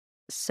been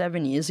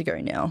 7 years ago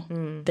now,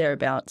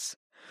 thereabouts.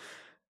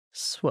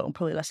 Well,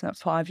 probably less than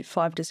that,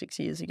 5 to 6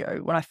 years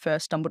ago when I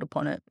first stumbled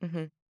upon it.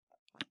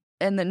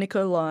 And the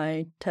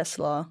Nikola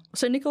Tesla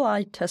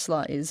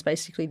is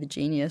basically the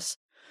genius.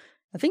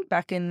 I think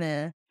back in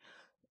the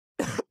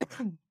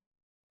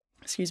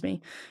excuse me,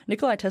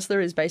 Nikola Tesla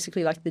is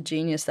basically like the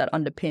genius that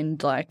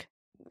underpinned like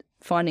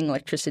finding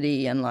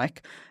electricity, and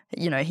like,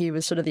 you know, he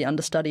was sort of the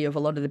understudy of a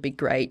lot of the big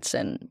greats,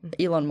 and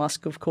Elon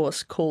Musk, of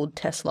course, called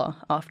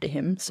Tesla after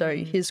him. So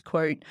his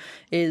quote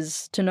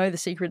is, to know the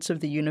secrets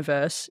of the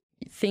universe,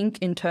 think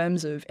in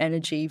terms of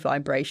energy,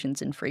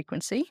 vibrations and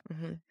frequency.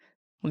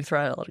 We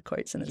throw out a lot of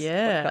quotes in this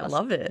podcast. I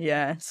love it.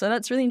 Yeah, so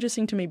that's really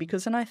interesting to me,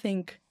 because then I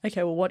think,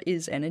 okay, well, what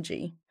is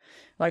energy?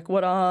 Like,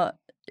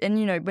 and,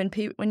 you know, when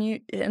you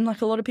and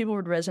like a lot of people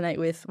would resonate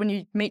with, when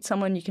you meet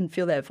someone, you can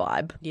feel their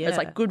vibe. Yeah. It's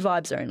like good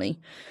vibes only.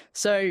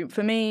 So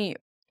for me,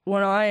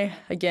 when I,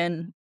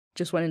 again,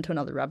 just went into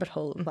another rabbit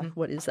hole of like,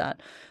 what is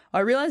that? I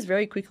realized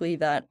very quickly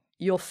that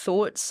your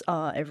thoughts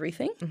are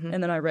everything.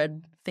 And then I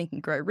read Think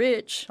and Grow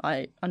Rich.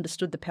 I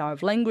understood the power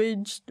of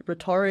language,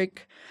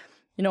 rhetoric.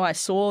 You know, I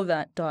saw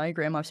that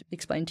diagram I've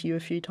explained to you a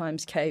few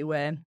times, Kay,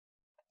 where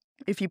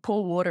if you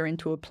pour water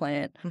into a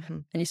plant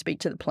and you speak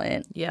to the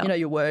plant, you know,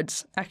 your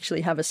words actually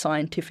have a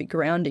scientific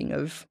grounding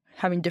of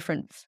having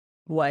different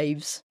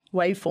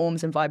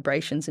waveforms and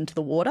vibrations into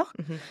the water.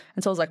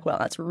 And so I was like, wow,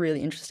 that's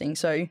really interesting.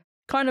 So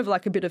kind of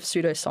like a bit of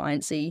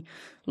pseudoscience-y,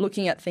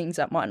 looking at things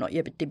that might not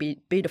yet be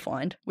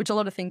defined, which a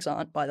lot of things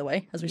aren't, by the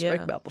way, as we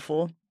spoke about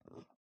before.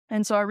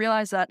 And so I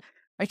realized that,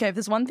 okay, if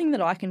there's one thing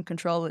that I can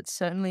control, it's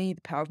certainly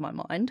the power of my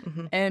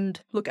mind.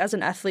 And look, as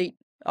an athlete,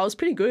 I was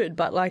pretty good,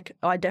 but like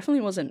I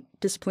definitely wasn't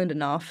disciplined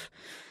enough.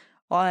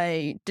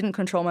 I didn't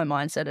control my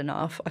mindset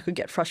enough. I could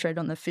get frustrated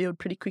on the field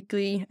pretty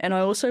quickly. And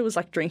I also was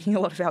like drinking a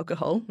lot of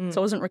alcohol,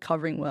 so I wasn't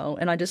recovering well.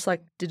 And I just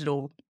like did it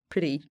all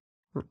pretty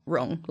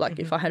wrong. Like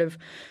if I had have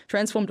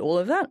transformed all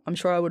of that, I'm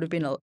sure I would have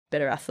been a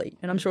better athlete,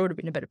 and I'm sure I would have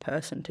been a better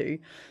person too.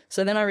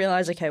 So then I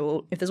realized, okay,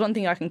 well, if there's one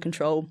thing I can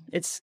control,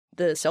 it's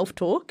the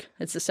self-talk,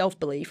 it's the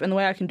self-belief. And the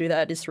way I can do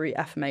that is through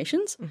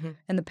affirmations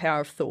and the power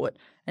of thought.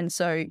 And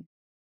so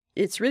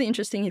it's really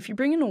interesting if you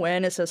bring in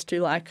awareness as to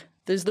like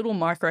those little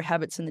micro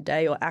habits in the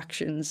day or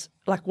actions,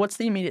 like what's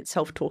the immediate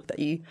self-talk that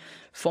you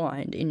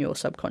find in your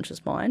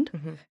subconscious mind.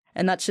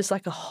 And that's just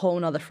like a whole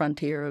nother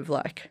frontier of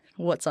like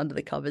what's under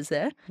the covers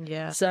there.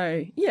 Yeah.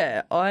 So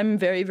yeah, I'm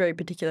very, very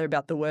particular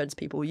about the words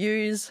people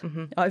use.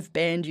 I've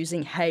banned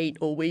using hate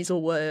or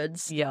weasel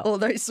words, all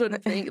those sort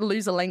of things,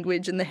 loser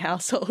language in the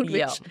household,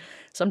 which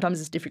sometimes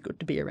is difficult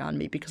to be around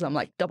me because I'm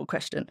like double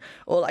question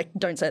or like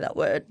don't say that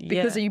word,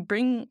 because you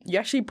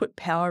actually put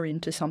power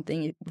into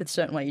something the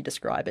certain way you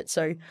describe it.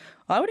 So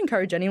I would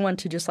encourage anyone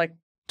to just like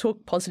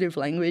talk positive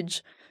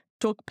language,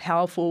 talk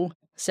powerful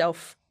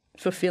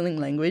self-fulfilling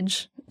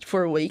language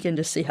for a week and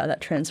just see how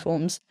that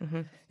transforms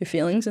your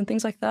feelings and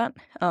things like that.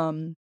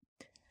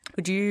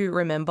 Would you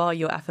remember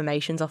your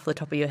affirmations off the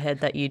top of your head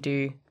that you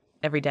do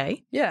every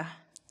day? Yeah.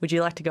 would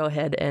you like to go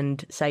ahead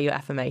and say your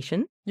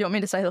affirmation? You want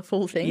me to say the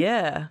full thing?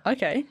 Yeah.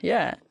 Okay,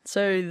 yeah.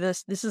 So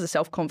this is a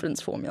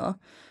self-confidence formula.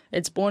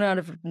 It's born out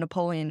of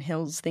Napoleon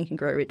Hill's Think and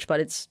Grow Rich, but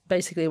it's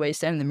basically where you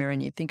stand in the mirror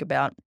and you think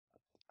about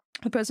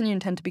the person you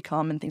intend to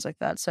become and things like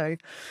that. So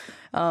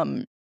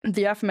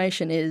the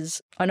affirmation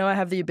is, I know I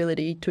have the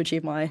ability to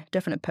achieve my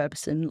definite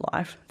purpose in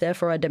life.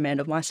 Therefore, I demand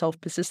of myself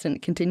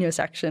persistent, continuous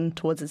action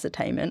towards its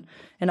attainment.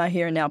 And I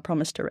here and now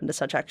promise to render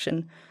such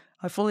action.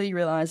 I fully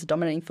realise the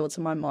dominating thoughts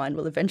of my mind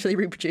will eventually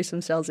reproduce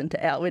themselves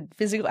into outward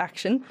physical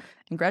action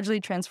and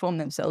gradually transform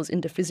themselves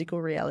into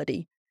physical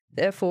reality.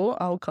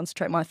 Therefore, I will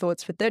concentrate my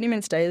thoughts for 30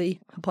 minutes daily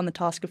upon the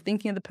task of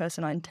thinking of the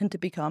person I intend to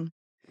become,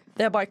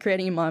 thereby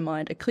creating in my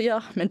mind a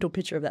clear mental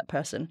picture of that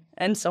person,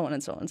 and so on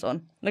and so on and so on.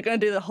 I'm not going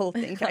to do the whole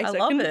thing. Okay? I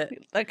love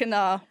it.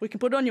 We can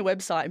put it on your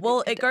website.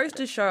 Well, it goes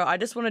to show, I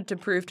just wanted to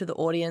prove to the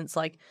audience,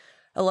 like,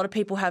 a lot of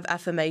people have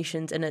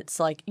affirmations and it's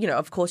like, you know,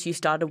 of course you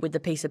started with the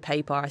piece of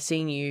paper. I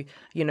seen you,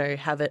 you know,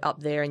 have it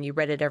up there and you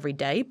read it every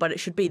day, but it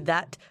should be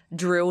that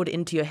drilled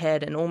into your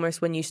head. And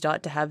almost when you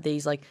start to have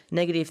these like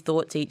negative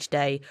thoughts each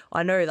day,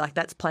 I know like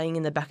that's playing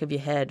in the back of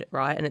your head,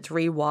 right? And it's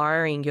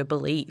rewiring your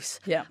beliefs.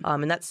 Yeah.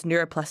 And that's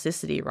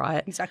neuroplasticity,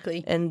 right?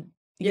 Exactly. And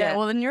yeah,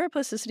 well, the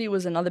neuroplasticity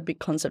was another big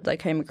concept I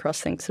came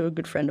across thanks to a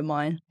good friend of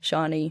mine,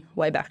 Shani,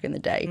 way back in the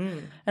day.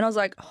 And I was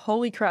like,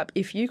 holy crap,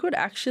 if you could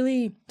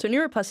actually, so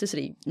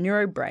neuroplasticity,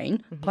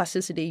 neurobrain,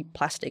 plasticity,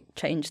 plastic,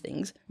 change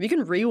things. If you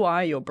can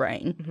rewire your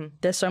brain,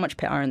 there's so much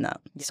power in that.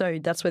 Yeah. So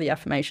that's where the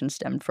affirmation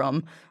stemmed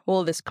from,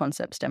 all of this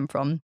concept stemmed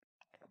from.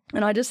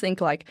 And I just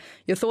think like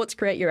your thoughts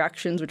create your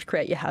actions, which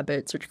create your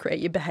habits, which create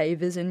your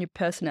behaviors and your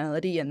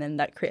personality, and then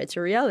that creates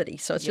your reality.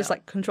 So it's just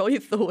like control your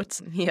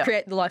thoughts,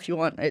 create the life you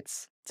want.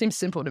 Seems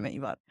simple to me,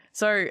 but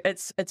so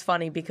it's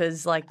funny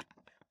because like,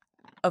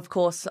 of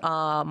course,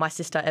 my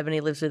sister Ebony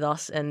lives with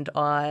us, and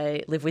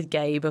I live with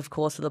Gabe, of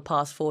course, for the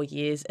past 4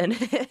 years, and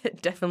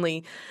it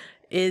definitely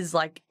is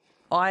like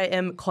I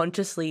am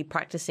consciously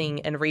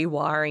practicing and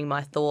rewiring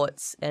my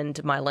thoughts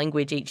and my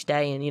language each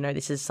day. And you know,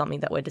 this is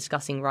something that we're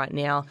discussing right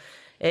now.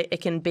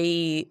 It can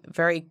be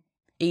very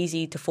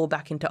easy to fall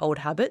back into old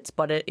habits,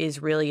 but it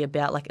is really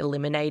about like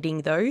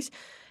eliminating those,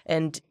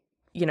 and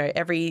you know,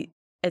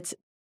 it's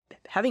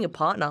having a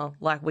partner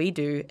like we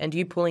do and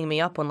you pulling me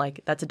up on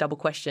like that's a double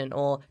question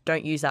or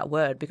don't use that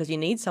word, because you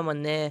need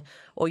someone there.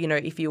 Or you know,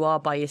 if you are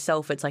by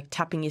yourself, it's like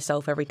tapping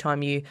yourself every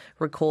time you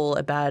recall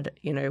a bad,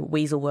 you know,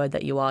 weasel word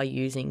that you are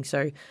using.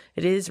 So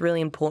it is really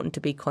important to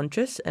be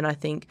conscious, and I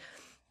think,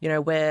 you know,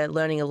 we're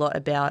learning a lot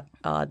about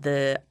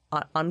the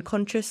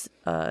unconscious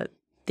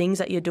things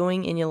that you're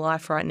doing in your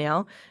life right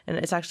now. And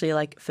it's actually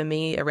like, for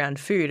me, around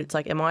food, it's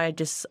like, am I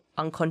just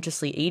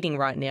unconsciously eating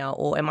right now,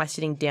 or am I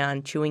sitting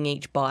down chewing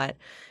each bite?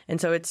 And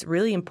so it's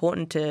really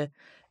important to,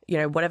 you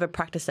know, whatever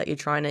practice that you're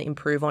trying to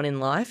improve on in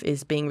life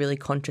is being really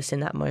conscious in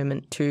that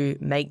moment to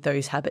make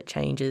those habit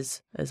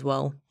changes as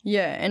well.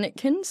 Yeah, and it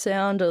can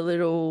sound a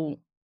little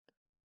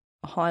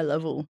high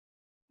level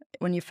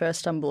when you first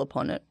stumble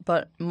upon it,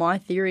 but my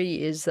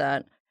theory is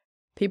that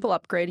people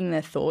upgrading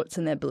their thoughts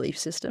and their belief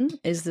system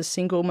is the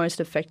single most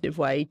effective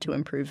way to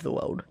improve the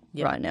world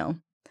right now.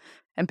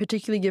 And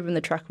particularly given the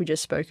track we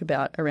just spoke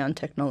about around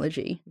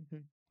technology,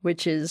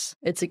 which is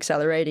it's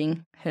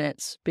accelerating and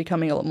it's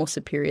becoming a lot more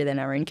superior than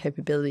our own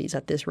capabilities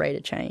at this rate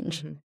of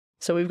change.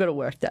 So we've got to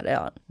work that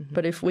out.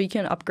 But if we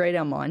can upgrade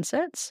our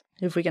mindsets,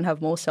 if we can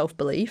have more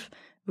self-belief,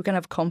 we can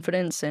have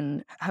confidence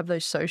and have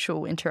those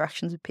social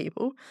interactions with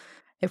people,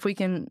 if we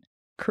can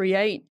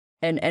create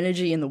an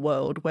energy in the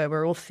world where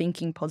we're all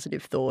thinking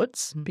positive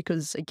thoughts,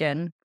 because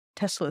again,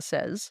 Tesla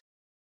says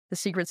the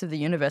secrets of the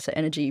universe are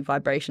energy,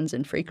 vibrations,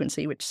 and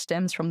frequency, which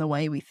stems from the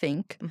way we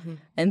think.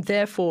 And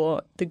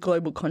therefore, the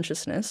global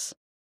consciousness,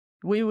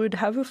 we would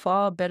have a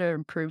far better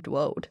improved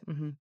world.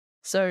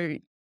 So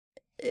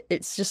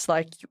it's just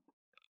like,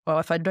 well,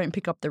 if I don't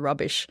pick up the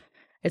rubbish,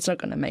 it's not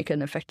going to make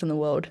an effect on the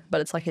world.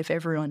 But it's like if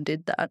everyone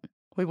did that,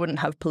 we wouldn't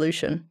have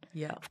pollution.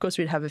 Yeah. Of course,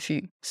 we'd have a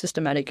few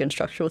systematic and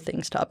structural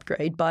things to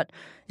upgrade. But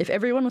if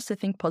everyone was to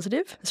think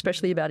positive,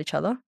 especially about each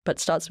other, but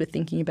starts with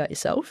thinking about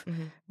yourself,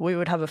 we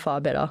would have a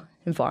far better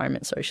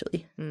environment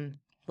socially.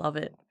 Love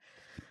it.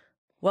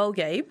 Well,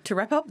 Gabe, to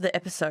wrap up the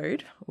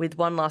episode with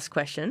one last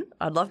question,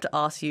 I'd love to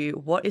ask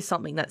you, what is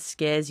something that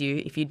scares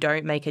you if you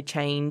don't make a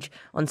change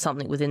on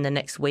something within the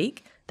next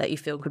week that you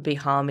feel could be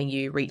harming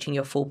you reaching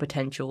your full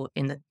potential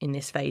in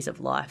this phase of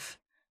life?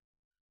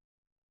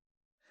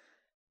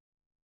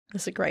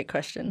 That's a great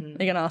question. Are you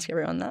going to ask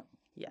everyone that?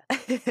 Yeah.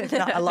 No,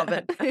 I love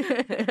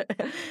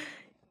it.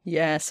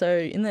 Yeah, so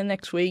in the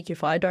next week,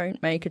 if I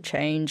don't make a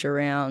change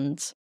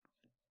around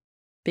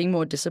being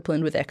more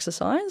disciplined with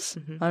exercise,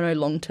 I know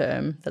long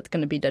term that's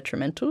going to be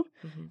detrimental.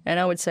 And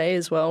I would say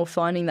as well,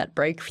 finding that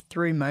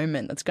breakthrough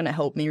moment that's going to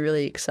help me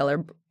really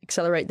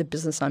accelerate the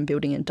business I'm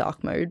building in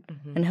dark mode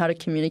and how to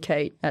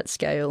communicate at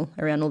scale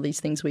around all these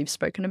things we've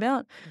spoken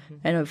about.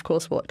 And of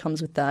course, what comes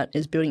with that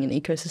is building an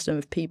ecosystem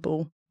of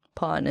people,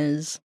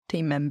 partners,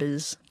 team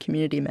members,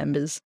 community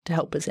members to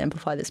help us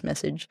amplify this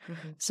message.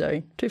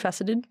 So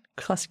two-faceted.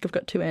 Classic, I've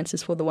got two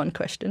answers for the one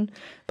question,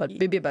 but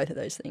be both of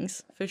those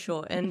things. For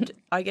sure. And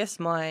I guess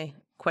my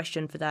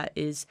question for that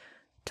is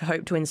to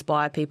hope to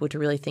inspire people to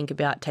really think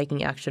about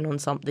taking action on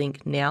something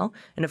now.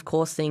 And of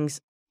course,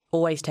 things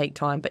always take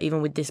time, but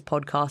even with this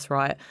podcast,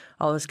 right,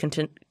 I was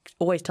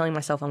always telling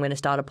myself I'm going to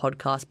start a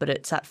podcast, but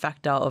it's that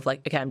factor of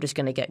like, okay, I'm just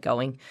going to get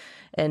going.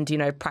 And, you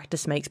know,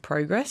 practice makes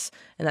progress.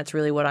 And that's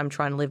really what I'm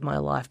trying to live my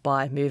life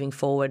by moving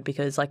forward,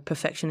 because like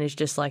perfection is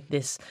just like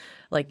this,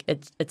 like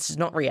it's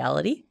not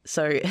reality.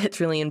 So it's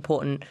really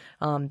important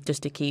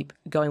just to keep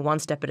going one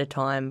step at a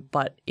time.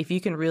 But if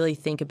you can really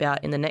think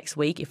about in the next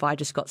week, if I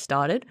just got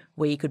started,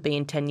 where you could be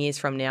in 10 years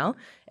from now,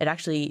 it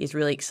actually is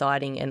really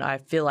exciting. And I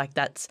feel like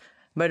that's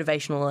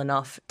motivational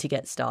enough to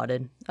get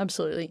started.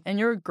 Absolutely. And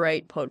you're a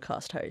great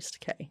podcast host,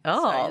 Kay.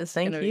 Oh, so this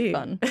thank is you.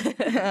 Fun.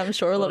 I'm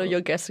sure a lot of your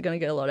guests are going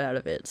to get a lot out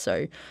of it.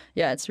 So,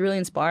 yeah, it's really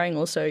inspiring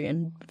also,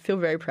 and feel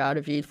very proud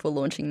of you for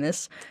launching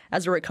this.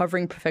 As a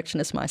recovering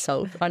perfectionist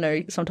myself, I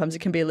know sometimes it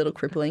can be a little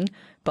crippling,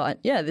 but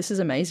yeah, this is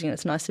amazing.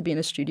 It's nice to be in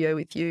a studio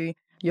with you.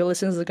 Your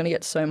listeners are going to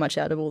get so much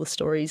out of all the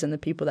stories and the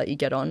people that you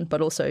get on, but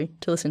also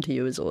to listen to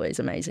you is always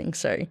amazing.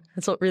 So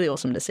it's really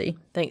awesome to see.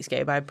 Thanks,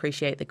 Gabe. I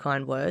appreciate the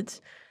kind words.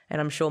 And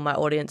I'm sure my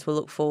audience will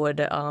look forward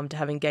to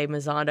having Gabe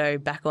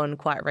Marzano back on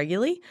quite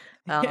regularly.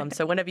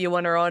 So whenever you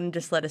want her on,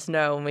 just let us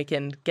know and we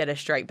can get her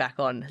straight back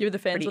on. Give the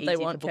fans Pretty what they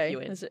easy want, to book Kay. you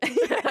in.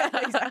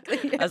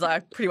 Exactly. As I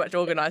pretty much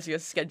organise your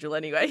schedule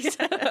anyways.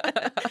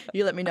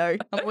 You let me know.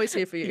 I'm always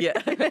here for you. Yeah.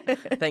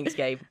 Thanks,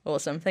 Gabe.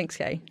 Awesome. Thanks,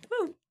 Kay.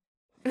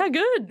 How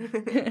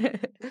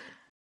good.